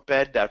top bunk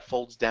bed that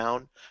folds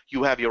down.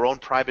 You have your own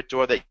private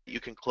door that you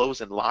can close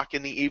and lock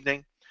in the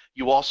evening.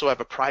 You also have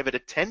a private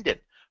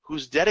attendant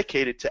who's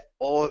dedicated to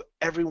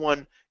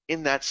everyone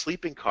in that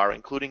sleeping car,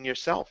 including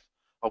yourself.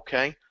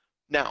 Okay?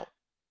 Now,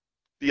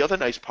 the other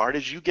nice part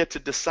is you get to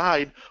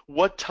decide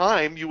what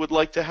time you would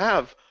like to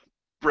have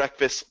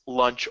breakfast,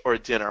 lunch, or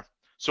dinner.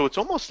 So it's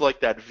almost like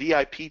that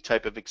VIP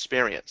type of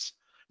experience.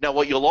 Now,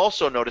 what you'll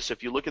also notice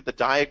if you look at the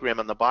diagram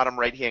on the bottom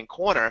right-hand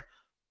corner,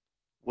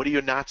 what do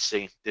you not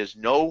see? There's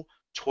no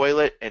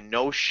toilet and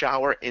no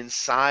shower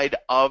inside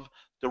of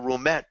the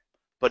roomette.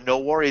 But no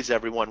worries,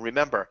 everyone.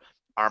 Remember,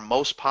 our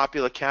most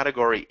popular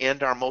category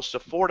and our most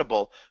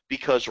affordable,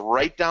 because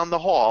right down the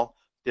hall,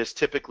 there's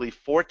typically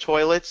 4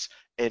 toilets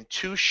and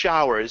 2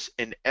 showers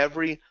in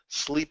every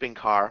sleeping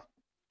car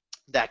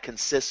that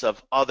consists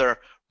of other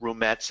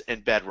roomettes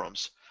and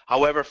bedrooms.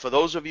 However, for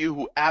those of you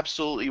who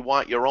absolutely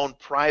want your own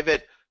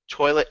private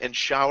toilet and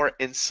shower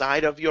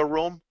inside of your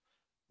room,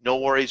 no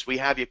worries, we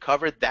have you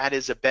covered. That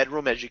is a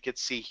bedroom, as you can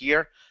see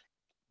here,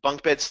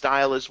 bunk bed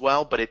style as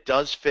well, but it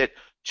does fit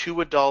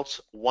 2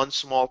 adults, 1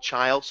 small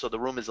child, so the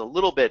room is a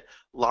little bit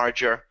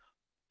larger,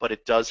 but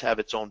it does have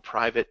its own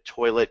private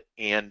toilet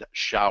and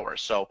shower,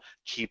 so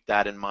keep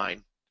that in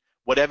mind.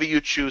 Whatever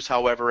you choose,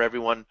 however,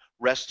 everyone,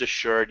 rest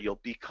assured you'll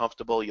be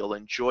comfortable, you'll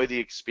enjoy the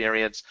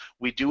experience.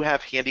 We do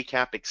have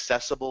handicap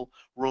accessible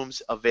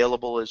rooms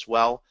available as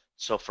well,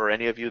 so for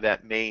any of you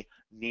that may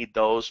need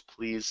those,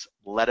 please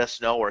let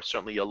us know, or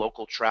certainly your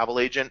local travel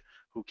agent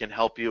who can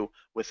help you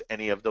with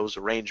any of those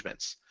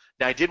arrangements.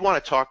 Now, I did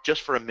want to talk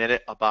just for a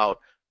minute about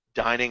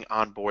dining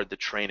on board the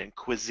train and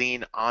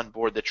cuisine on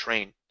board the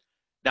train.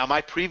 Now,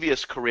 my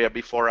previous career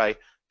before I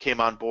came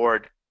on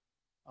board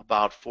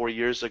about 4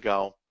 years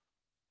ago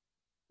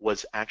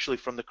was actually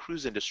from the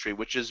cruise industry,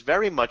 which is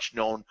very much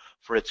known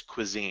for its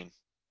cuisine.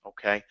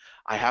 Okay,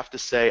 I have to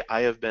say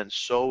I have been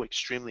so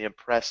extremely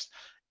impressed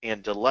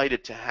and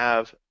delighted to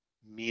have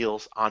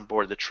meals on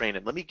board the train.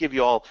 And let me give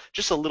you all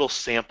just a little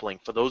sampling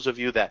for those of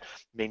you that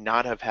may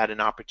not have had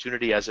an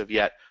opportunity as of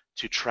yet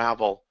to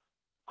travel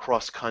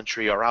cross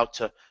country or out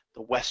to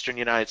the western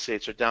United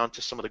States or down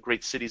to some of the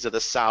great cities of the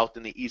South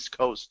and the East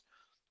Coast.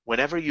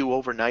 Whenever you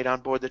overnight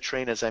on board the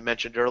train, as I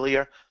mentioned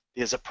earlier,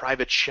 there's a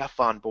private chef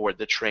on board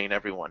the train,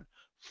 everyone.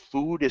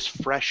 Food is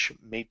fresh,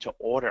 made to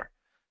order.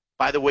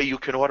 By the way, you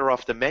can order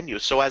off the menu.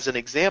 So as an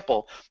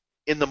example,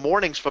 in the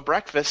mornings for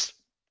breakfast,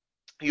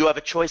 you have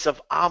a choice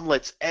of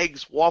omelets,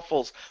 eggs,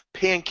 waffles,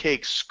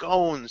 pancakes,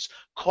 scones,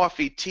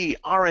 coffee, tea,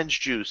 orange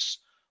juice.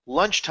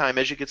 Lunchtime,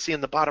 as you can see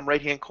in the bottom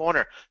right-hand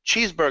corner,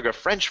 cheeseburger,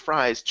 French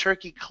fries,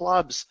 turkey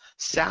clubs,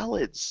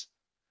 salads.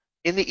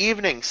 In the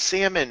evening,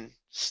 salmon,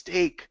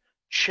 steak,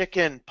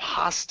 chicken,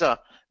 pasta,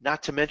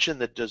 not to mention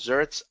the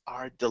desserts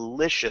are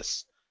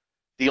delicious.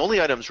 The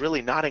only items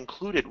really not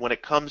included when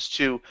it comes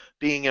to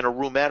being in a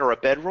roomette or a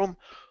bedroom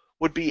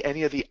would be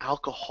any of the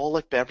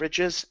alcoholic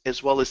beverages,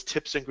 as well as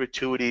tips and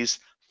gratuities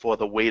for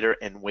the waiter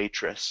and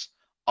waitress.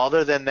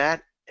 Other than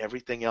that,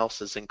 everything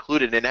else is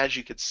included. And as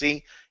you can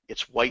see,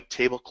 it's white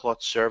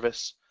tablecloth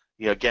service.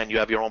 Again, you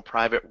have your own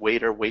private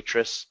waiter,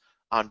 waitress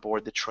on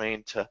board the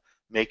train to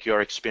make your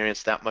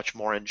experience that much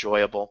more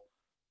enjoyable.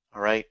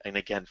 All right, and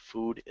again,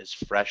 food is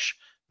fresh,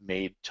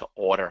 made to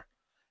order.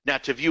 Now,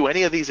 to view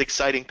any of these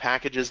exciting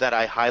packages that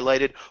I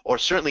highlighted, or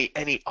certainly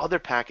any other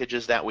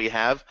packages that we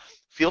have,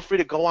 feel free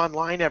to go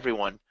online,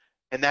 everyone.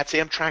 And that's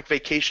Amtrak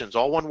Vacations,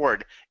 all one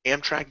word,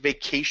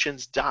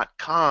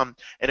 amtrakvacations.com.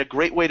 And a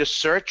great way to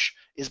search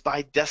is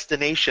by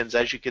destinations,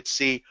 as you can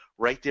see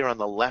right there on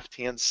the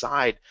left-hand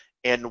side.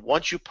 And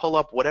once you pull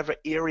up whatever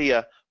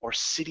area or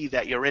city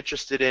that you're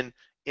interested in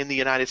the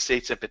United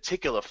States in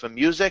particular for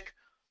music,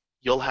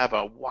 you'll have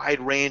a wide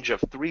range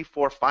of 3,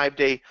 4,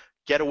 5-day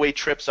getaway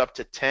trips up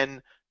to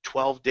 10,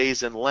 12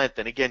 days in length.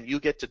 And again,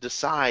 you get to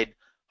decide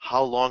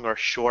how long or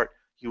short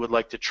you would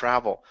like to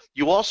travel.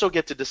 You also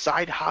get to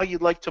decide how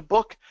you'd like to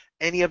book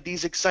any of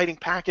these exciting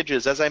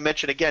packages. As I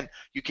mentioned, again,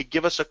 you could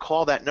give us a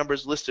call. That number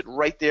is listed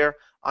right there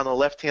on the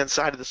left-hand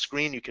side of the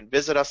screen. You can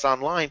visit us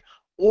online,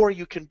 or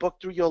you can book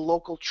through your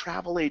local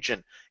travel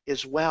agent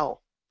as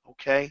well,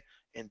 okay?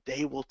 And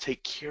they will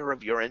take care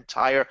of your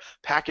entire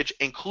package,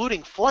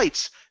 including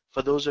flights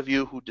for those of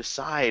you who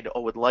decide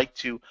or would like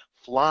to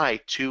fly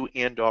to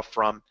and or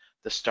from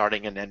the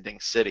starting and ending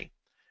city.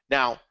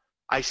 Now,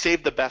 I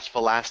saved the best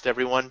for last,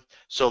 everyone.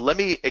 So let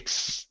me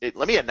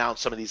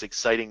announce some of these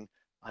exciting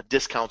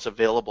discounts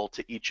available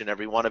to each and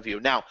every one of you.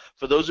 Now,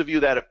 for those of you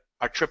that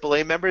are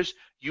AAA members,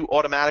 you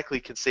automatically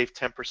can save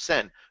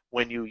 10%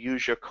 when you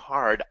use your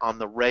card on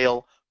the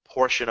rail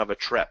portion of a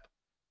trip.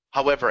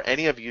 However,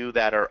 any of you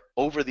that are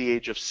over the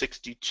age of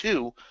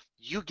 62,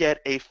 you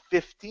get a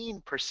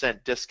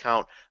 15%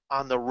 discount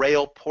on the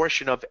rail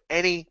portion of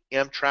any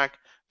Amtrak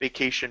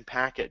vacation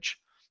package.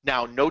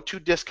 Now, no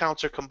two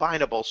discounts are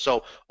combinable,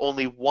 so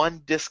only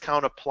one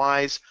discount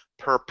applies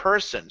per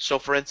person. So,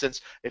 for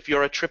instance, if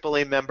you're a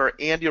AAA member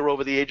and you're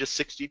over the age of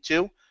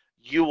 62,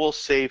 you will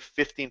save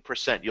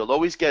 15%. You'll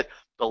always get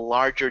the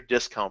larger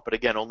discount, but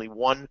again, only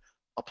one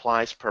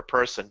applies per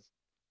person.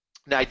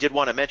 Now, I did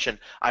want to mention,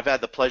 I've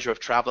had the pleasure of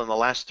traveling the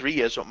last 3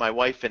 years with my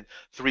wife and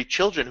 3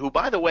 children, who,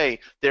 by the way,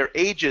 their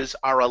ages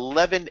are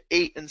 11,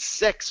 8, and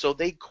 6, so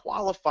they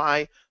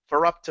qualify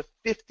for up to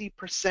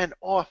 50%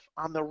 off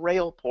on the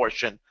rail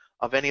portion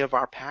of any of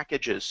our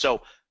packages.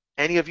 So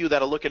any of you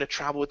that are looking to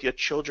travel with your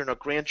children or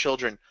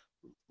grandchildren,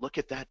 look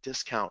at that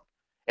discount.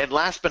 And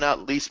last but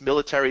not least,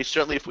 military.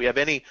 Certainly if we have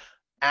any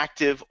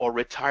active or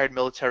retired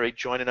military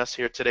joining us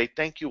here today,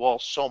 thank you all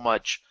so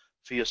much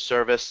for your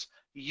service.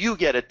 You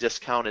get a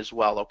discount as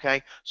well,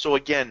 okay? So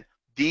again,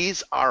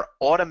 these are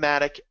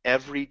automatic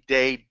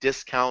everyday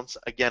discounts,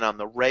 again, on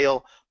the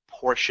rail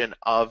portion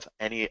of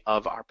any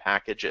of our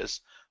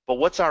packages. But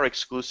what's our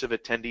exclusive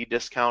attendee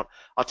discount?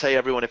 I'll tell you,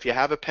 everyone, if you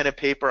have a pen and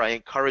paper, I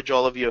encourage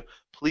all of you,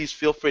 please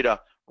feel free to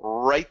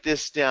write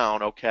this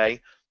down, okay?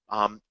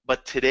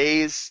 But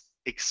today's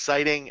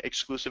exciting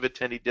exclusive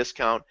attendee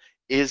discount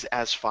is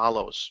as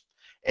follows.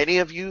 Any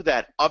of you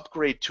that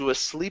upgrade to a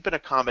sleep-in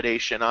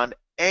accommodation on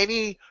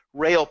any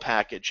rail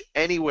package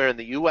anywhere in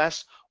the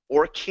U.S.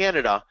 or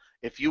Canada,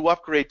 if you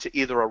upgrade to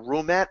either a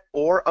roomette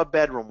or a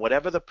bedroom,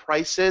 whatever the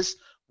price is,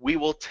 we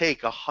will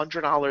take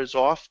 $100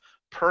 off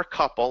per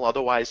couple,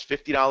 otherwise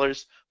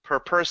 $50 per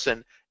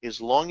person, as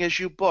long as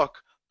you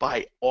book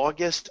by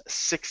August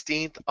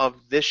 16th of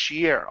this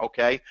year,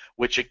 okay?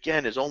 Which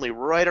again is only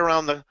right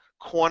around the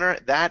corner.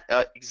 That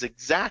is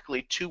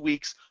exactly 2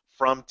 weeks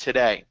from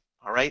today,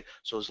 all right?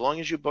 So as long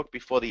as you book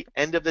before the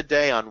end of the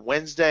day on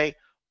Wednesday,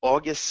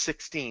 August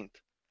 16th,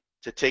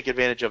 to take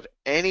advantage of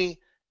any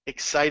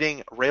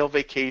exciting rail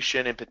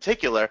vacation, in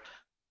particular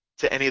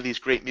to any of these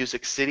great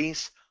music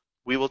cities,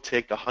 we will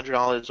take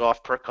 $100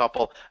 off per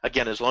couple,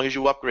 again, as long as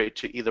you upgrade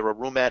to either a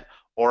roomette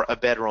or a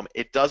bedroom.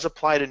 It does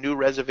apply to new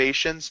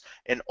reservations,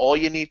 and all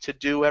you need to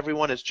do,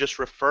 everyone, is just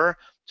refer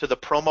to the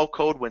promo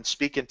code when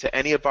speaking to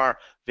any of our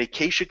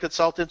vacation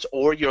consultants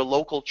or your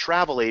local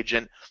travel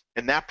agent,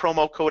 and that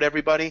promo code,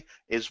 everybody,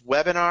 is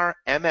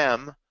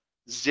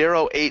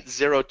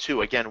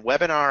WebinarMM0802. Again,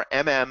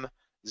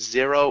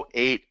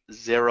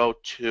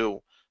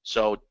 WebinarMM0802.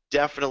 So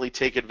definitely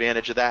take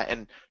advantage of that,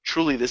 and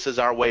truly this is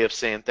our way of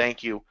saying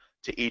thank you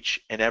to each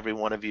and every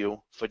one of you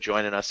for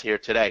joining us here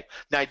today.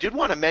 Now, I did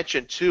want to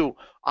mention, too,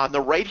 on the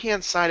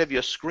right-hand side of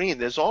your screen,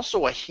 there's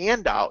also a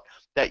handout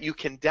that you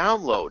can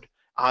download.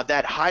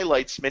 that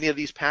highlights many of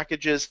these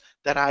packages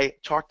that I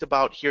talked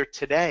about here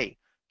today.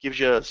 Gives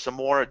you some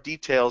more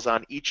details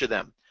on each of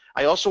them.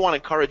 I also want to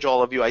encourage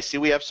all of you. I see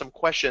we have some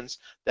questions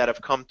that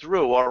have come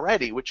through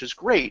already, which is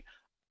great.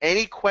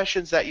 Any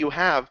questions that you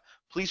have,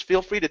 please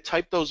feel free to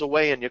type those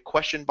away in your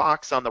question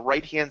box on the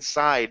right-hand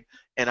side,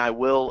 and I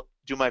will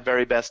do my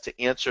very best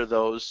to answer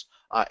those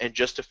in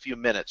just a few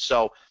minutes.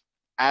 So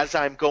as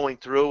I'm going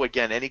through,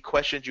 again, any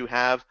questions you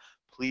have,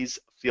 please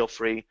feel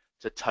free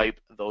to type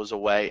those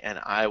away, and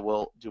I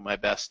will do my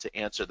best to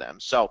answer them.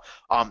 So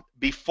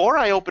before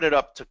I open it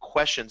up to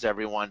questions,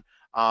 everyone,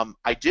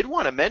 I did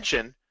want to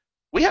mention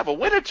we have a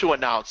winner to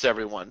announce,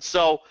 everyone.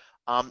 So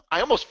I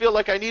almost feel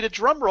like I need a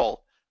drum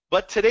roll.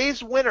 But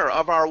today's winner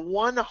of our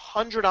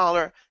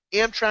 $100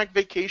 Amtrak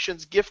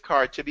Vacations gift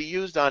card to be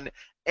used on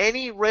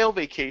any rail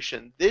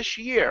vacation this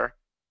year,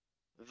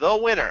 the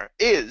winner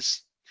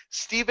is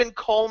Stephen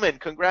Coleman.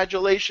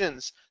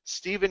 Congratulations,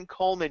 Stephen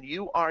Coleman.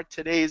 You are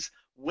today's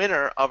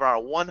winner of our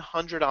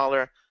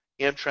 $100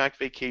 Amtrak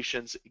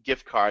Vacations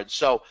gift card.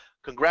 So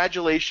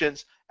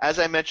congratulations. As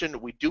I mentioned,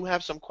 we do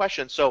have some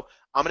questions. So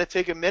I'm going to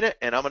take a minute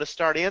and I'm going to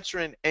start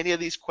answering any of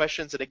these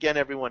questions. And again,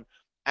 everyone,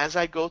 as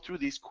I go through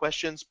these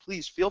questions,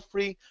 please feel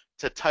free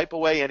to type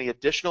away any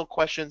additional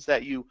questions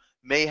that you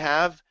may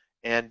have,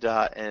 and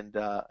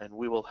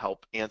we will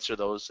help answer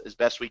those as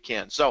best we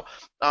can. So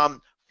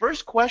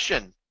first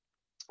question,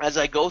 as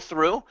I go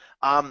through,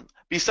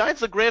 besides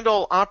the Grand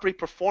Ole Opry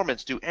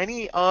performance, do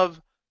any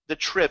of the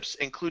trips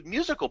include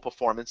musical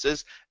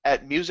performances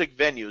at music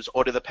venues,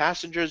 or do the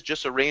passengers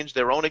just arrange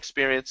their own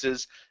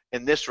experiences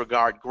in this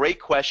regard? Great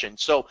question.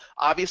 So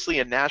obviously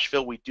in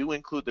Nashville, we do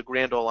include the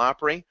Grand Ole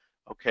Opry,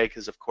 okay,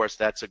 because of course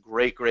that's a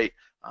great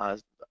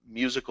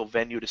musical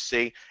venue to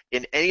see.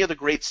 In any of the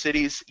great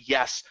cities,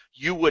 yes,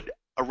 you would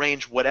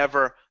arrange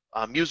whatever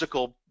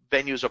musical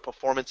venues or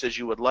performances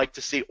you would like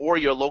to see, or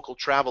your local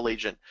travel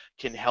agent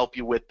can help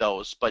you with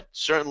those. But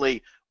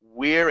certainly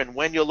where and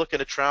when you're looking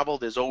to travel,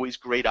 there's always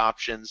great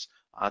options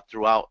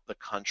throughout the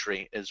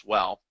country as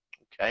well.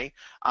 Okay,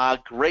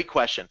 great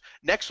question.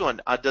 Next one,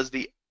 does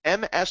the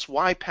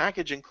MSY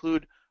package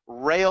include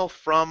rail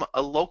from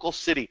a local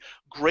city?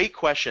 Great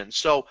question.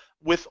 So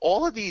with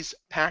all of these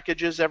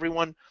packages,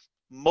 everyone,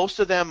 most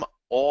of them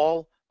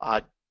all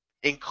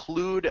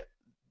include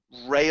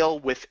rail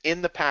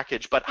within the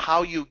package, but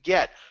how you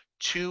get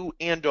to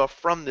and or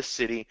from the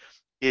city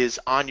is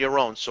on your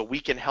own. So we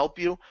can help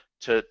you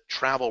to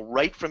travel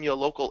right from your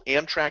local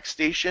Amtrak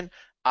station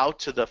out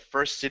to the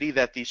first city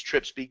that these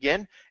trips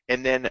begin,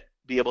 and then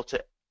be able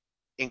to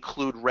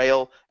include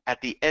rail at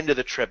the end of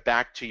the trip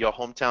back to your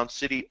hometown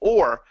city.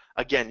 Or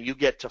again, you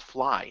get to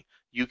fly.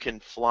 You can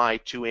fly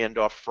to and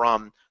or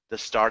from the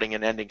starting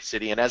and ending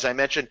city. And as I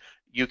mentioned,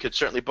 you could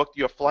certainly book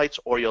your flights,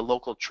 or your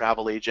local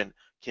travel agent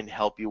can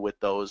help you with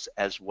those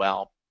as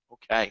well.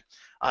 Okay.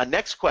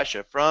 Next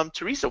question from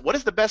Teresa. What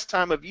is the best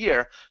time of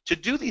year to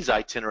do these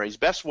itineraries?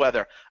 Best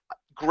weather?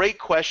 Great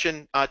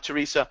question,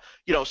 Teresa.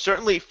 You know,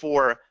 certainly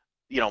for,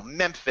 you know,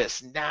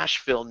 Memphis,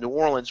 Nashville, New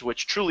Orleans,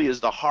 which truly is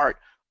the heart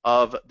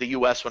of the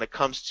U.S. when it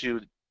comes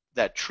to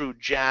that true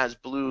jazz,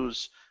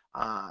 blues,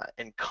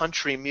 and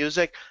country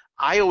music,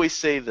 I always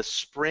say the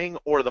spring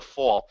or the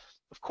fall.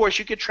 Of course,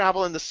 you could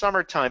travel in the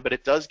summertime, but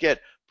it does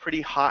get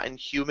pretty hot and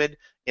humid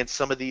in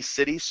some of these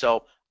cities.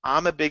 So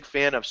I'm a big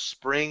fan of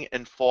spring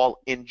and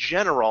fall in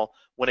general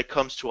when it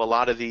comes to a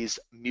lot of these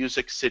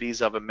music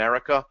cities of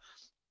America.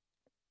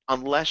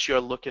 Unless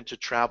you're looking to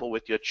travel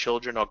with your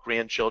children or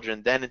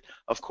grandchildren, then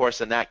of course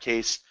in that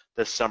case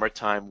the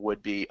summertime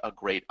would be a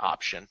great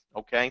option.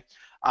 Okay,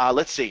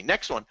 let's see,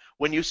 next one.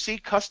 When you see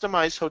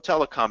customized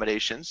hotel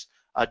accommodations,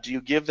 do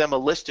you give them a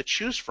list to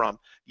choose from?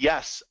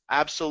 Yes,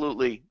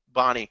 absolutely,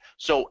 Bonnie.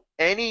 So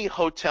any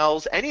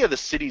hotels, any of the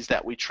cities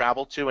that we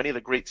travel to, any of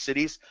the great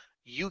cities,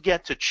 you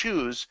get to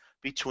choose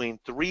between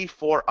 3,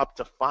 4, up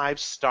to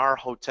 5-star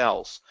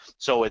hotels.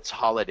 So it's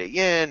Holiday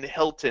Inn,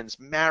 Hilton's,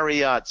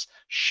 Marriott's,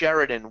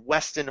 Sheraton,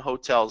 Westin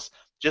hotels,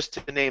 just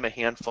to name a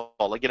handful.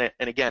 Again,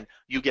 and again,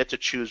 you get to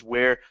choose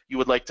where you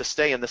would like to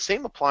stay. And the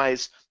same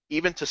applies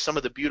even to some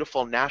of the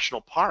beautiful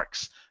national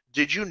parks.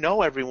 Did you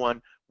know,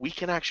 everyone, we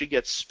can actually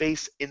get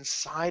space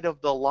inside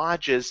of the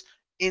lodges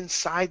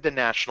inside the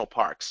national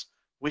parks,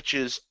 which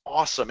is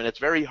awesome, and it's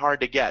very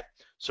hard to get.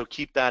 So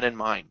keep that in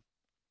mind.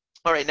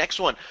 All right, next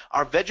one.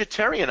 Are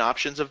vegetarian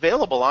options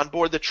available on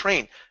board the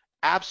train?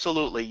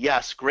 Absolutely,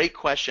 yes. Great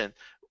question.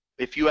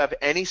 If you have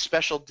any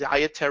special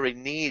dietary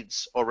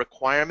needs or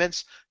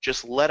requirements,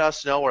 just let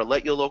us know or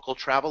let your local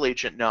travel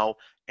agent know,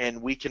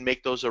 and we can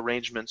make those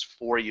arrangements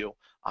for you.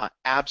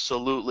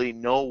 Absolutely,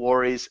 no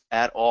worries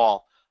at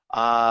all.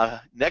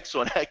 Next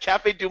one.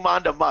 Cafe du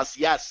Monde a must.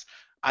 Yes,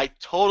 I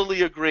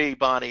totally agree,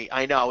 Bonnie.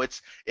 I know.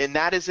 And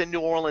that is in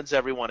New Orleans,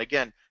 everyone.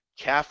 Again,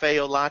 cafe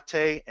au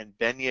latte and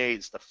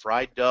beignets, the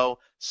fried dough,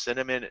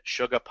 cinnamon,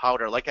 sugar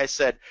powder. Like I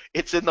said,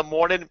 it's in the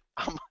morning.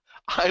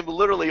 I'm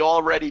literally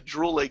already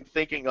drooling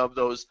thinking of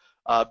those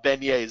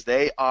beignets.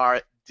 They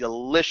are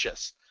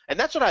delicious. And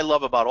that's what I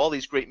love about all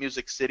these great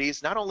music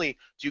cities. Not only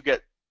do you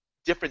get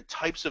different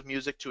types of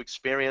music to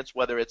experience,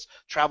 whether it's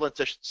traveling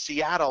to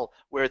Seattle,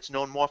 where it's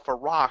known more for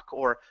rock,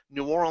 or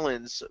New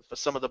Orleans for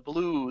some of the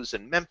blues,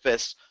 and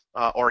Memphis,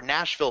 or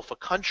Nashville for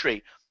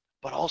country,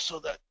 but also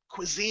the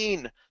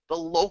cuisine, the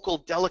local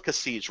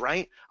delicacies,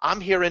 right? I'm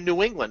here in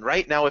New England,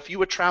 right? Now, if you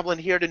were traveling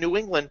here to New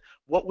England,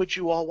 what would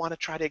you all want to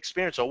try to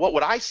experience? Or what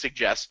would I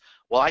suggest?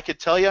 Well, I could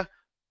tell you,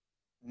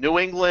 New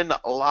England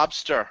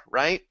lobster,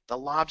 right? The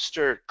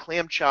lobster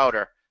clam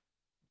chowder,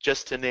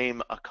 just to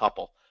name a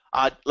couple.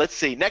 Let's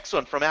see, next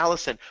one from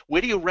Allison.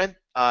 Where do you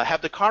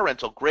have the car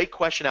rental? Great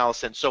question,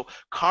 Allison. So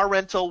car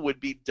rental would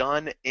be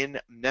done in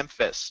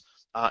Memphis,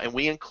 and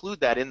we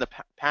include that in the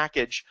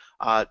package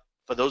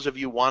for those of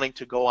you wanting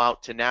to go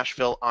out to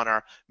Nashville on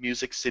our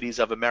Music Cities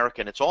of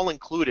America. And it's all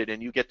included,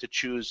 and you get to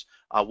choose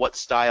what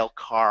style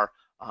car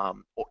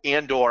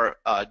and/or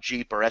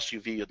Jeep or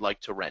SUV you'd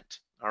like to rent.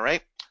 All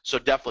right, so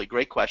definitely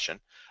great question.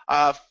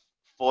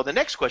 For the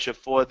next question,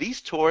 for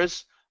these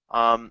tours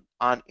on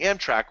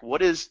Amtrak,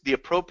 what is the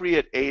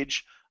appropriate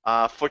age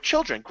for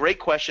children? Great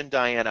question,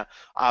 Diana.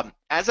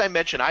 As I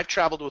mentioned, I've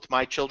traveled with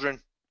my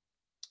children.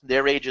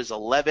 Their ages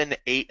 11,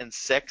 8, and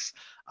 6.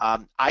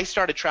 I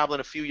started traveling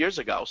a few years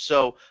ago,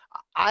 so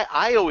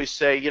I always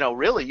say, you know,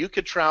 really, you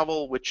could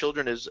travel with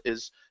children as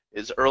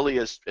early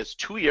as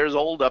 2 years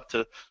old up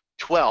to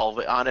 12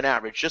 on an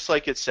average, just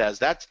like it says.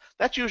 That's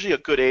usually a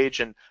good age,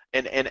 and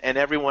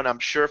everyone, I'm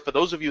sure, for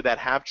those of you that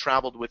have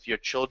traveled with your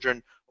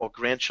children or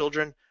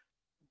grandchildren,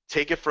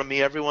 take it from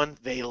me, everyone,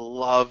 they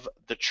love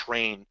the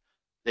train.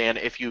 And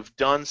if you've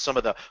done some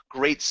of the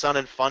great sun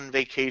and fun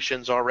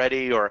vacations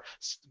already, or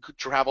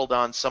traveled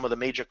on some of the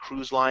major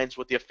cruise lines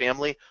with your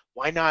family,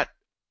 why not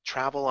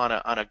travel on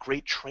a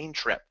great train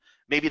trip?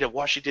 Maybe to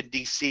Washington,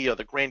 D.C. or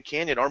the Grand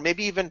Canyon, or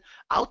maybe even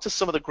out to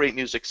some of the great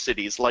music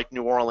cities like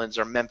New Orleans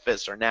or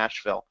Memphis or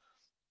Nashville.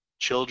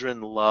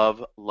 Children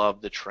love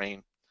the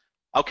train.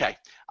 Okay.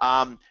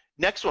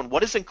 Next one,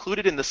 what is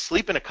included in the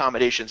sleeping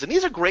accommodations? And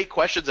these are great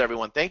questions,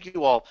 everyone. Thank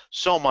you all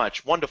so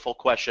much. Wonderful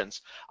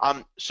questions.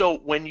 So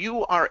when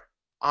you are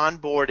on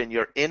board and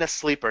you're in a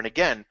sleeper, and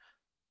again,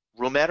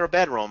 roomette or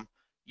bedroom,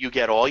 you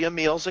get all your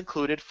meals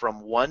included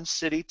from one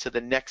city to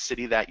the next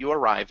city that you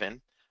arrive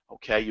in.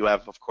 Okay, you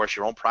have, of course,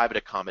 your own private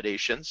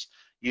accommodations.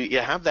 You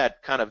have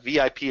that kind of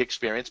VIP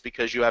experience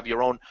because you have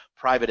your own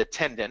private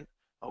attendant,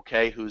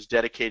 okay, who's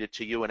dedicated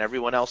to you and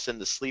everyone else in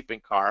the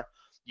sleeping car.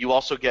 You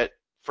also get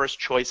first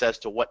choice as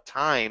to what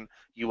time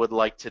you would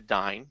like to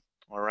dine,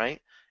 all right?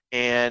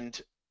 And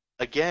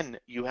again,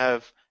 you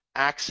have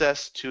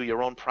access to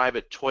your own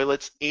private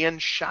toilets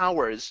and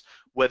showers,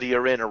 whether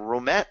you're in a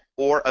roomette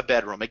or a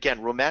bedroom. Again,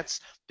 roomettes,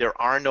 there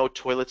are no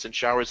toilets and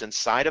showers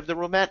inside of the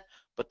roomette,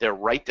 but they're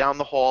right down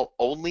the hall,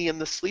 only in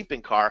the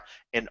sleeping car,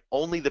 and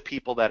only the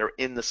people that are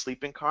in the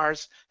sleeping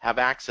cars have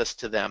access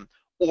to them.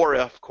 Or,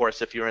 of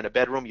course, if you're in a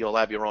bedroom, you'll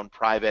have your own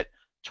private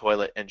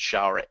toilet and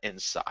shower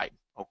inside,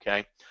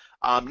 okay?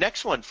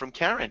 Next one from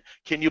Karen.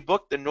 Can you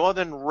book the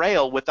Northern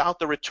Rail without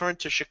the return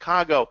to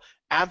Chicago?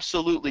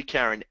 Absolutely,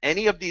 Karen.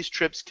 Any of these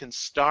trips can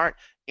start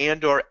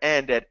and or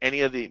end at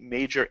any of the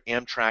major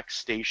Amtrak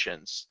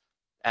stations.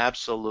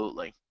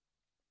 Absolutely.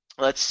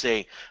 Let's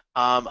see.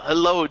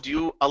 Hello, do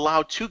you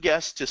allow 2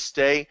 guests to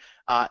stay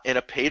in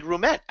a paid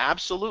roomette?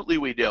 Absolutely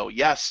we do.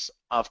 Yes,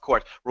 of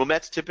course.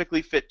 Roomettes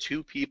typically fit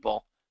 2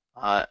 people.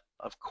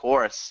 Of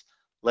course.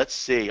 Let's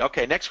see.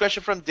 Okay, next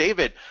question from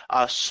David.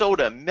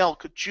 Soda,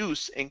 milk,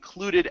 juice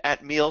included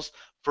at meals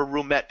for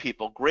roomette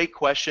people. Great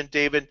question,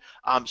 David.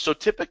 So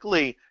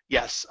typically,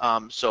 yes,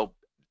 so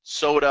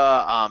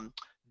soda,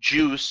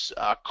 juice,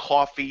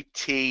 coffee,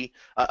 tea.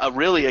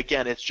 Really,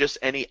 again, it's just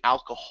any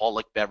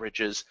alcoholic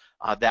beverages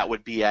that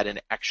would be at an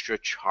extra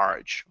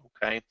charge,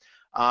 okay?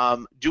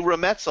 Do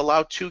roomettes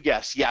allow 2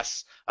 guests?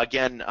 Yes.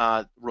 Again,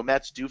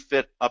 roomettes do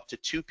fit up to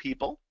 2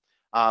 people.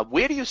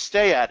 Where do you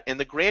stay at? In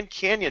the Grand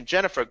Canyon.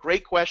 Jennifer,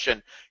 great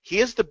question.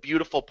 Here's the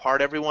beautiful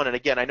part, everyone. And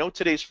again, I know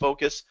today's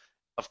focus,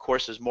 of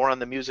course, is more on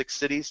the music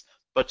cities,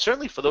 but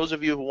certainly for those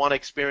of you who want to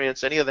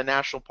experience any of the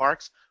national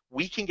parks,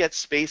 we can get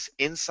space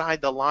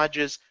inside the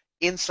lodges,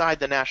 inside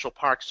the national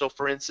park. So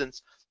for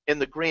instance, in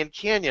the Grand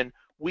Canyon,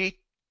 we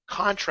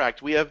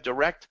have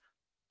direct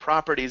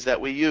properties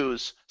that we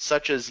use,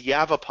 such as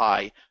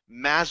Yavapai,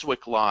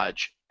 Maswick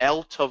Lodge,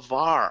 El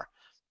Tavar.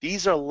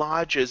 These are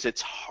lodges.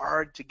 It's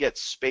hard to get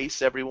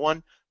space,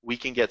 everyone. We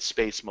can get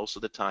space most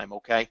of the time,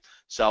 okay?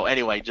 So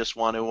anyway, just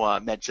want to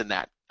mention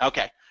that.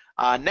 Okay,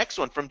 next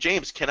one from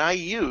James. Can I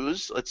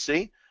use, let's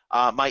see,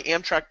 my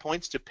Amtrak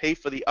points to pay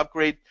for the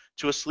upgrade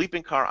to a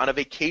sleeping car on a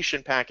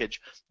vacation package?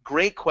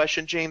 Great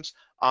question, James.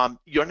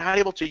 You're not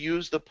able to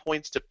use the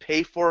points to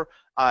pay for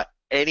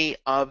any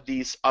of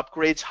these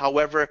upgrades.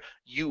 However,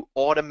 you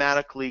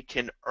automatically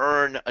can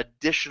earn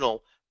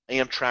additional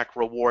Amtrak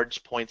rewards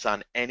points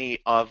on any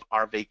of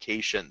our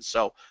vacations.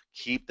 So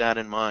keep that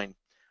in mind.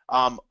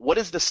 What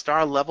is the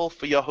star level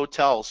for your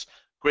hotels?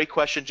 Great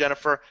question,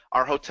 Jennifer.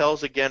 Our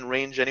hotels, again,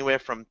 range anywhere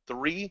from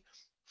 3,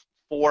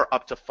 4,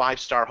 up to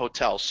 5-star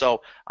hotels.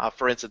 So,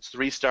 for instance,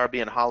 3-star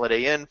being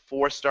Holiday Inn,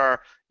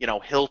 4-star, you know,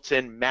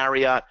 Hilton,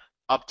 Marriott,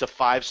 up to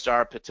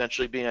 5-star,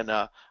 potentially being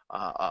a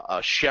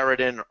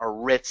Sheraton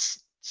or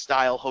Ritz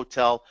style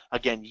hotel.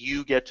 Again,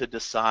 you get to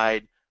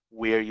decide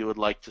where you would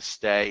like to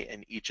stay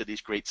in each of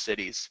these great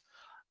cities.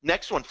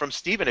 Next one from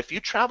Stephen. If you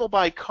travel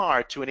by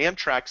car to an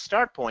Amtrak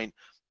start point,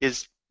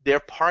 is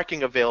there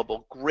parking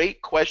available?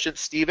 Great question,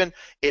 Stephen.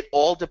 It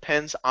all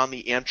depends on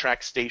the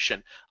Amtrak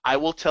station. I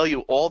will tell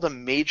you, all the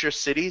major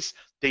cities,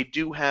 they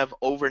do have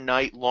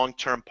overnight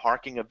long-term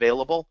parking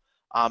available.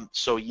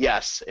 So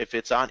yes, if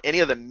it's on any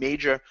of the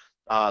major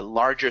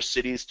larger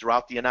cities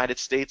throughout the United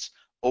States,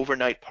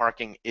 overnight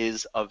parking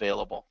is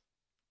available.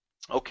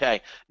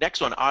 Okay,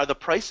 next one. Are the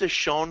prices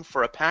shown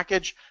for a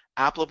package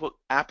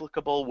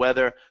applicable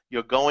whether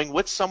you're going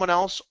with someone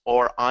else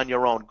or on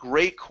your own?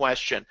 Great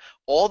question.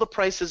 All the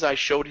prices I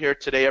showed here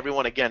today,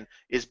 everyone, again,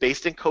 is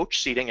based in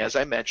coach seating, as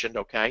I mentioned,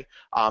 okay?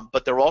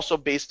 But they're also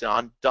based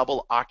on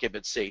double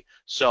occupancy.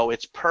 So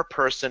it's per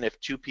person if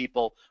 2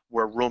 people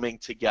were rooming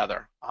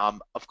together.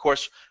 Of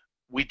course,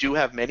 we do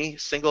have many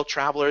single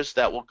travelers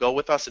that will go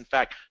with us. In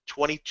fact,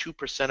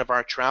 22% of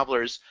our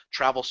travelers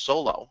travel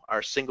solo,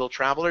 are single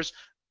travelers.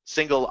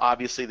 Single,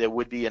 obviously, there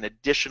would be an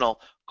additional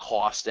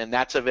cost, and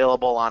that's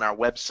available on our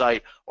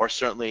website, or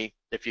certainly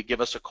if you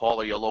give us a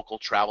call or your local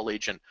travel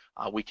agent,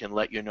 we can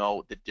let you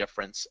know the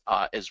difference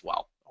as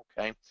well.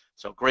 Okay,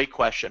 so great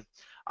question.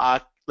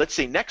 Let's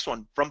see, next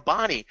one from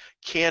Bonnie.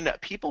 Can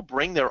people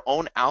bring their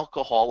own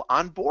alcohol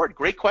on board?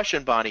 Great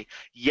question, Bonnie.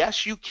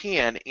 Yes, you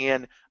can,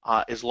 and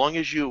as long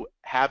as you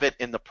have it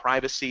in the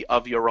privacy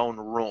of your own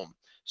room.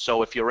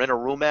 So if you're in a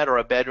roomette or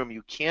a bedroom,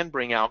 you can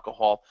bring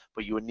alcohol,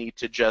 but you would need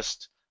to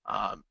just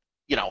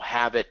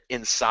have it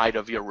inside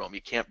of your room.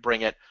 You can't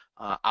bring it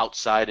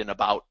outside and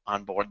about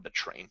on board the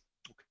train.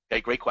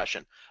 Okay, great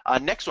question.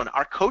 Next one,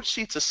 are coach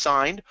seats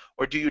assigned,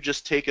 or do you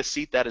just take a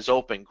seat that is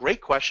open?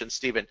 Great question,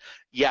 Stephen.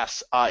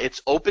 Yes,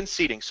 it's open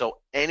seating. So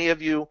any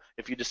of you,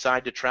 if you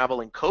decide to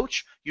travel in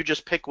coach, you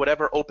just pick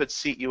whatever open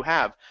seat you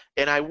have.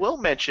 And I will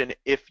mention,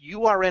 if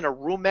you are in a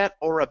roomette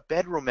or a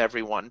bedroom,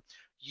 everyone,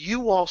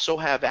 you also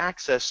have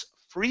access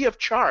free of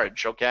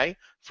charge, okay?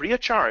 Free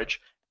of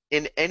charge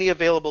in any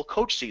available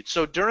coach seat.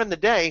 So during the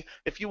day,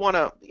 if you want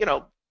to,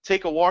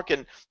 take a walk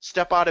and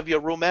step out of your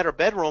roomette or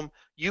bedroom,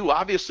 you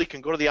obviously can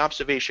go to the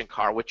observation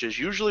car, which is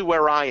usually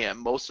where I am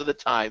most of the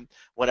time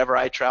whenever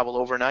I travel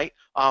overnight,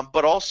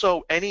 but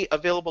also any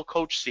available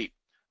coach seat,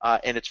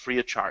 and it's free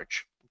of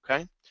charge,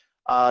 okay?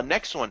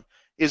 Next one,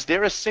 is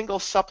there a single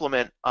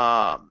supplement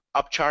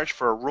upcharge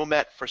for a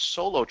roomette for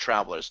solo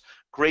travelers?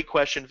 Great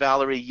question,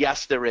 Valerie.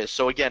 Yes, there is.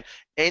 So again,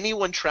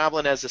 anyone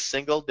traveling as a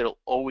single, there'll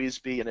always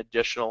be an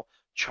additional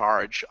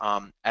charge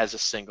as a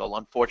single,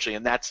 unfortunately,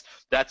 and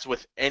that's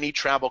with any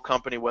travel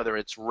company, whether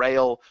it's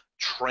rail,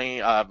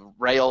 train,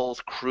 rail,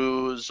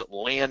 cruise,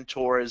 land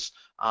tours,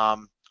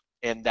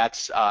 and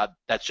that's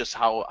just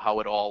how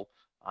it all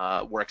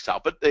works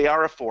out. But they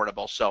are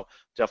affordable, so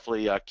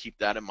definitely keep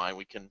that in mind.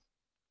 We can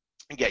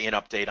get you an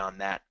update on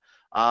that.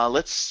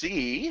 Let's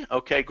see.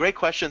 Okay, great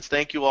questions.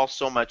 Thank you all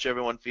so much,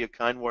 everyone, for your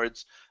kind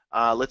words.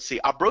 Let's see.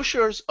 Are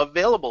brochures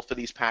available for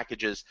these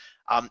packages?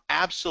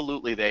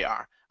 Absolutely, they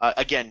are.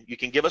 Again, you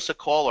can give us a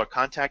call or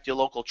contact your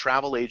local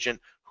travel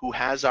agent who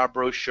has our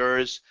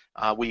brochures.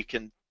 We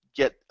can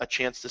get a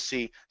chance to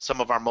see some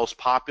of our most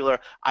popular.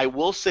 I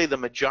will say the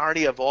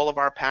majority of all of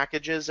our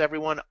packages,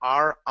 everyone,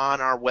 are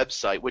on our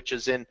website, which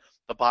is in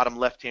the bottom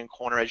left-hand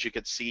corner, as you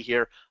can see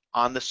here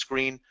on the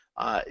screen.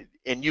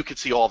 And you can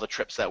see all the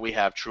trips that we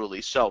have,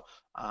 truly. So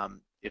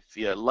if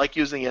you like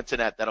using the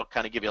internet, that'll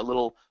kind of give you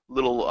a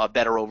little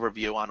better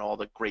overview on all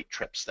the great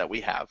trips that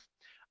we have.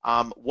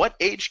 What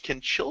age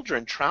can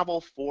children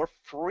travel for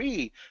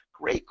free?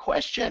 Great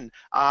question.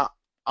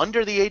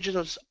 Under the age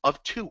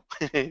of 2.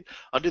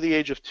 Under the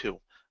age of 2.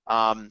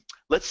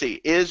 Let's see.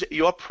 Is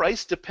your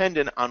price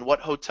dependent on what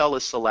hotel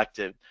is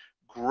selected?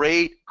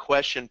 Great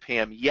question,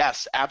 Pam.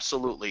 Yes,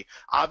 absolutely.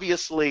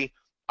 Obviously,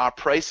 our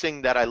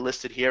pricing that I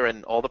listed here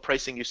and all the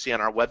pricing you see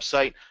on our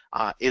website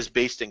is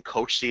based in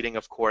coach seating,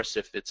 of course,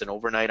 if it's an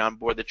overnight on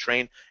board the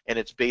train, and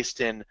it's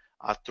based in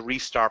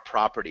 3-star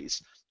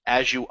properties.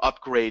 As you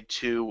upgrade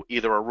to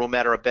either a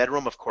roomette or a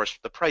bedroom, of course,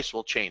 the price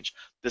will change.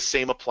 The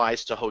same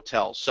applies to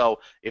hotels. So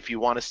if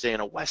you want to stay in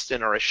a Westin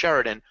or a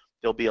Sheraton,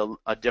 there'll be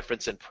a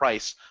difference in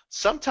price.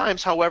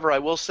 Sometimes, however, I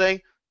will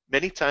say,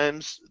 many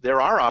times there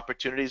are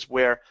opportunities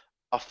where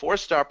a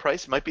 4-star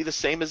price might be the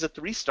same as a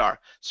 3-star.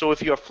 So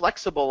if you're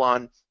flexible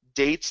on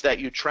dates that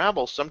you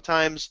travel,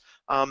 sometimes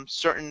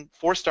certain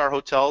 4-star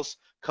hotels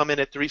come in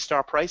at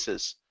 3-star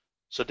prices.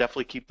 So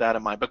definitely keep that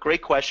in mind. But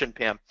great question,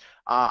 Pam.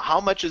 How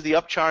much is the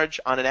upcharge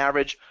on an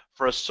average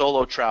for a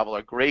solo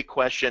traveler? Great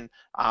question.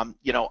 On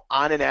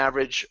an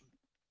average,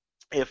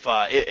 if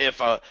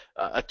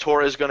a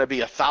tour is going to be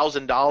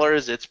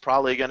 $1,000, it's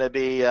probably going to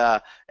be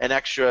an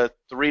extra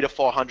 $300 to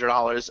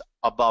 $400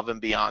 above and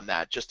beyond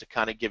that, just to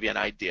kind of give you an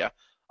idea.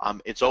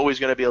 It's always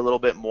going to be a little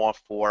bit more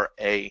for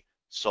a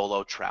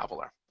solo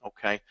traveler.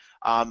 Okay.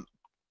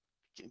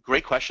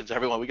 Great questions,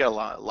 everyone. We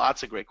got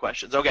lots of great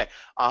questions. Okay.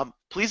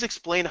 Please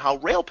explain how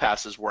rail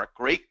passes work.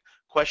 Great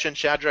question,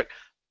 Shadrach.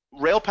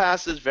 Rail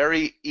pass is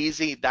very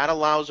easy. That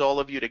allows all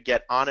of you to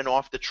get on and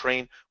off the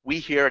train. We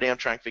here at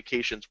Amtrak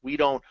Vacations, we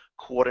don't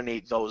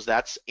coordinate those.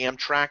 That's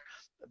Amtrak.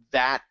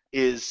 That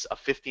is a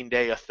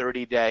 15-day, a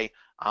 30-day.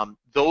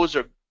 Those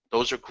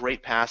are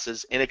great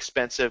passes,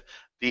 inexpensive.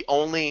 The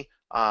only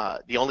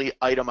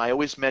item I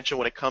always mention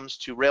when it comes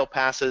to rail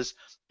passes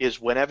is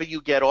whenever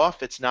you get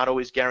off, it's not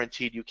always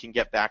guaranteed you can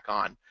get back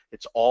on.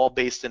 It's all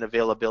based in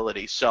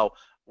availability. So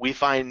we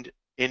find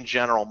in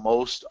general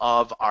most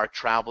of our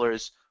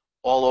travelers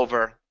all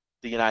over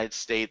the United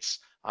States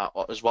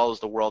as well as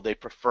the world, they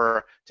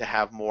prefer to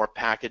have more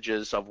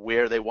packages of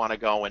where they want to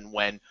go and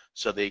when,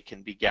 so they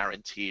can be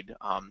guaranteed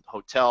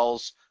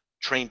hotels,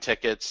 train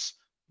tickets,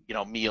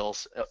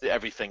 meals,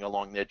 everything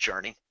along their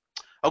journey.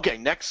 Okay,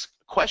 next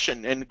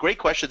question, and great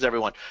questions,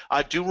 everyone.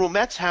 Do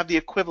roomettes have the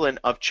equivalent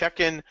of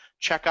check-in,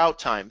 check-out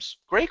times?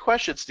 Great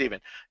question, Stephen.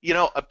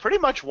 Pretty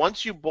much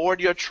once you board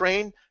your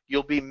train,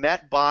 you'll be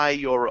met by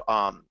your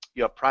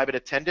private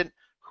attendant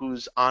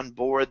who's on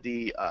board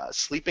the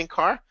sleeping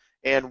car,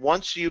 and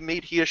once you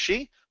meet he or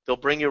she, they'll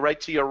bring you right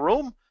to your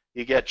room,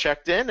 you get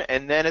checked in,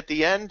 and then at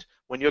the end,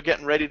 when you're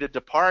getting ready to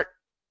depart,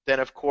 then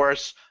of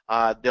course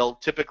they'll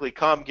typically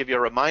come give you a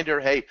reminder,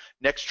 hey,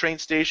 next train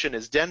station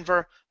is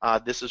Denver,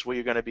 this is where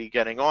you're going to be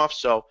getting off,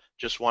 so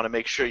just want to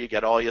make sure you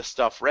get all your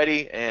stuff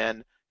ready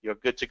and you're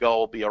good to go.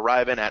 We'll be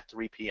arriving at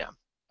 3 p.m.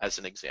 as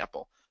an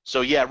example.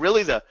 So yeah,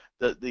 really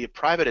the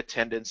private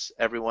attendants,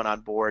 everyone on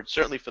board,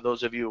 certainly for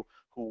those of you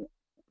who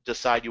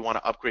decide you want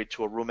to upgrade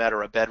to a roomette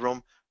or a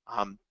bedroom,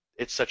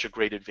 it's such a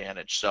great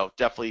advantage. So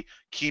definitely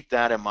keep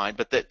that in mind.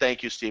 But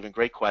thank you, Stephen.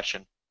 Great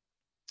question.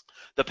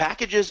 The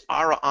packages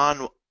are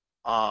on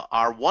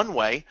our one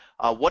way.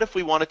 What if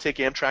we want to take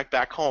Amtrak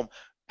back home?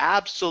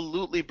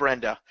 Absolutely,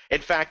 Brenda. In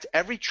fact,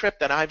 every trip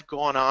that I've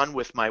gone on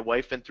with my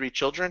wife and 3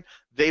 children,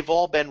 they've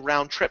all been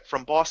round trip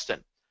from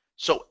Boston.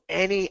 So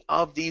any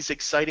of these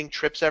exciting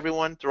trips,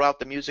 everyone, throughout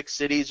the music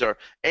cities or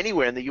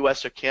anywhere in the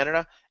US or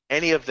Canada,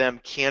 any of them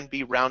can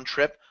be round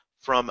trip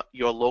from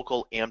your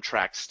local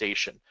Amtrak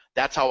station.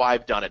 That's how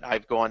I've done it.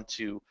 I've gone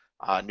to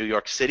New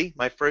York City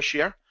my first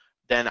year.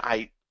 Then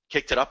I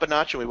kicked it up a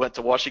notch and we went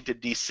to Washington,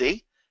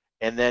 D.C.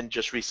 And then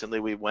just recently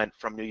we went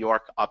from New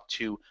York up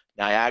to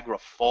Niagara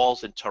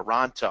Falls and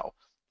Toronto.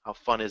 How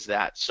fun is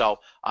that? So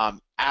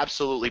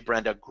absolutely,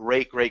 Brenda,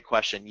 great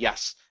question.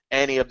 Yes,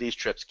 any of these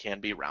trips can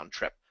be round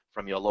trip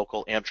from your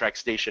local Amtrak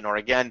station, or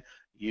again,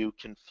 you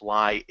can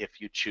fly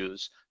if you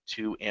choose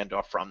to and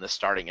or from the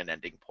starting and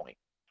ending point.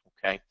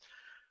 Okay.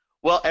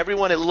 Well,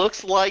 everyone, it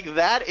looks like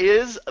that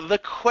is the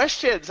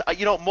questions.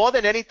 More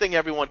than anything,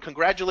 everyone,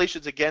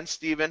 congratulations again,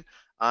 Stephen,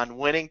 on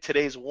winning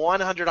today's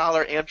 $100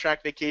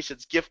 Amtrak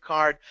Vacations gift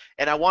card.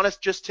 And I want to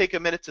just take a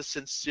minute to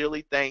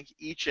sincerely thank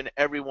each and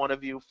every one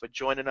of you for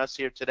joining us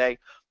here today.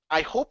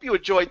 I hope you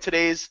enjoyed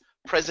today's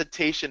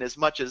presentation as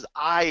much as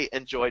I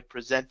enjoyed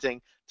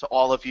presenting to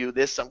all of you.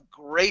 There's some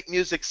great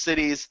music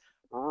cities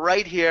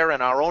right here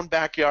in our own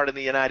backyard in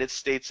the United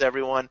States,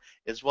 everyone,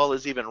 as well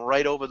as even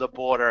right over the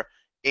border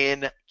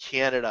in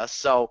Canada.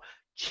 So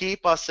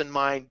keep us in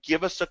mind.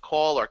 Give us a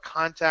call or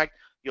contact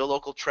your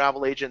local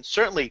travel agent.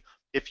 Certainly,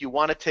 if you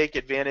want to take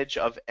advantage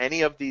of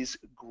any of these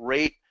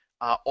great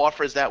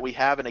offers that we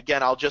have. And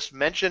again, I'll just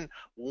mention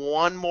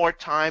one more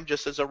time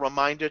just as a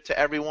reminder to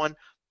everyone.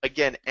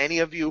 Again, any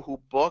of you who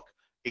book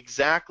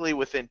exactly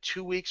within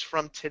 2 weeks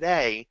from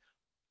today,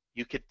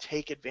 you could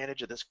take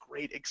advantage of this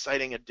great,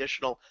 exciting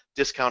additional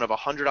discount of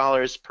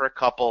 $100 per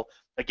couple.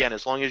 Again,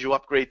 as long as you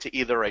upgrade to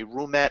either a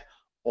roomette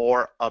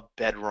or a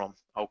bedroom,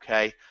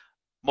 okay?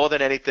 More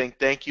than anything,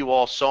 thank you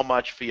all so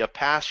much for your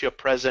past, your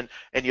present,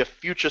 and your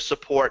future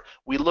support.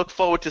 We look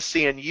forward to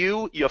seeing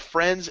you, your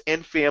friends,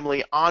 and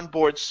family on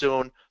board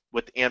soon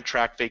with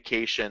Amtrak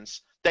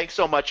Vacations. Thanks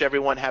so much,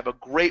 everyone. Have a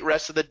great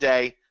rest of the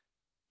day,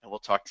 and we'll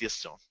talk to you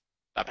soon.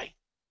 Bye-bye.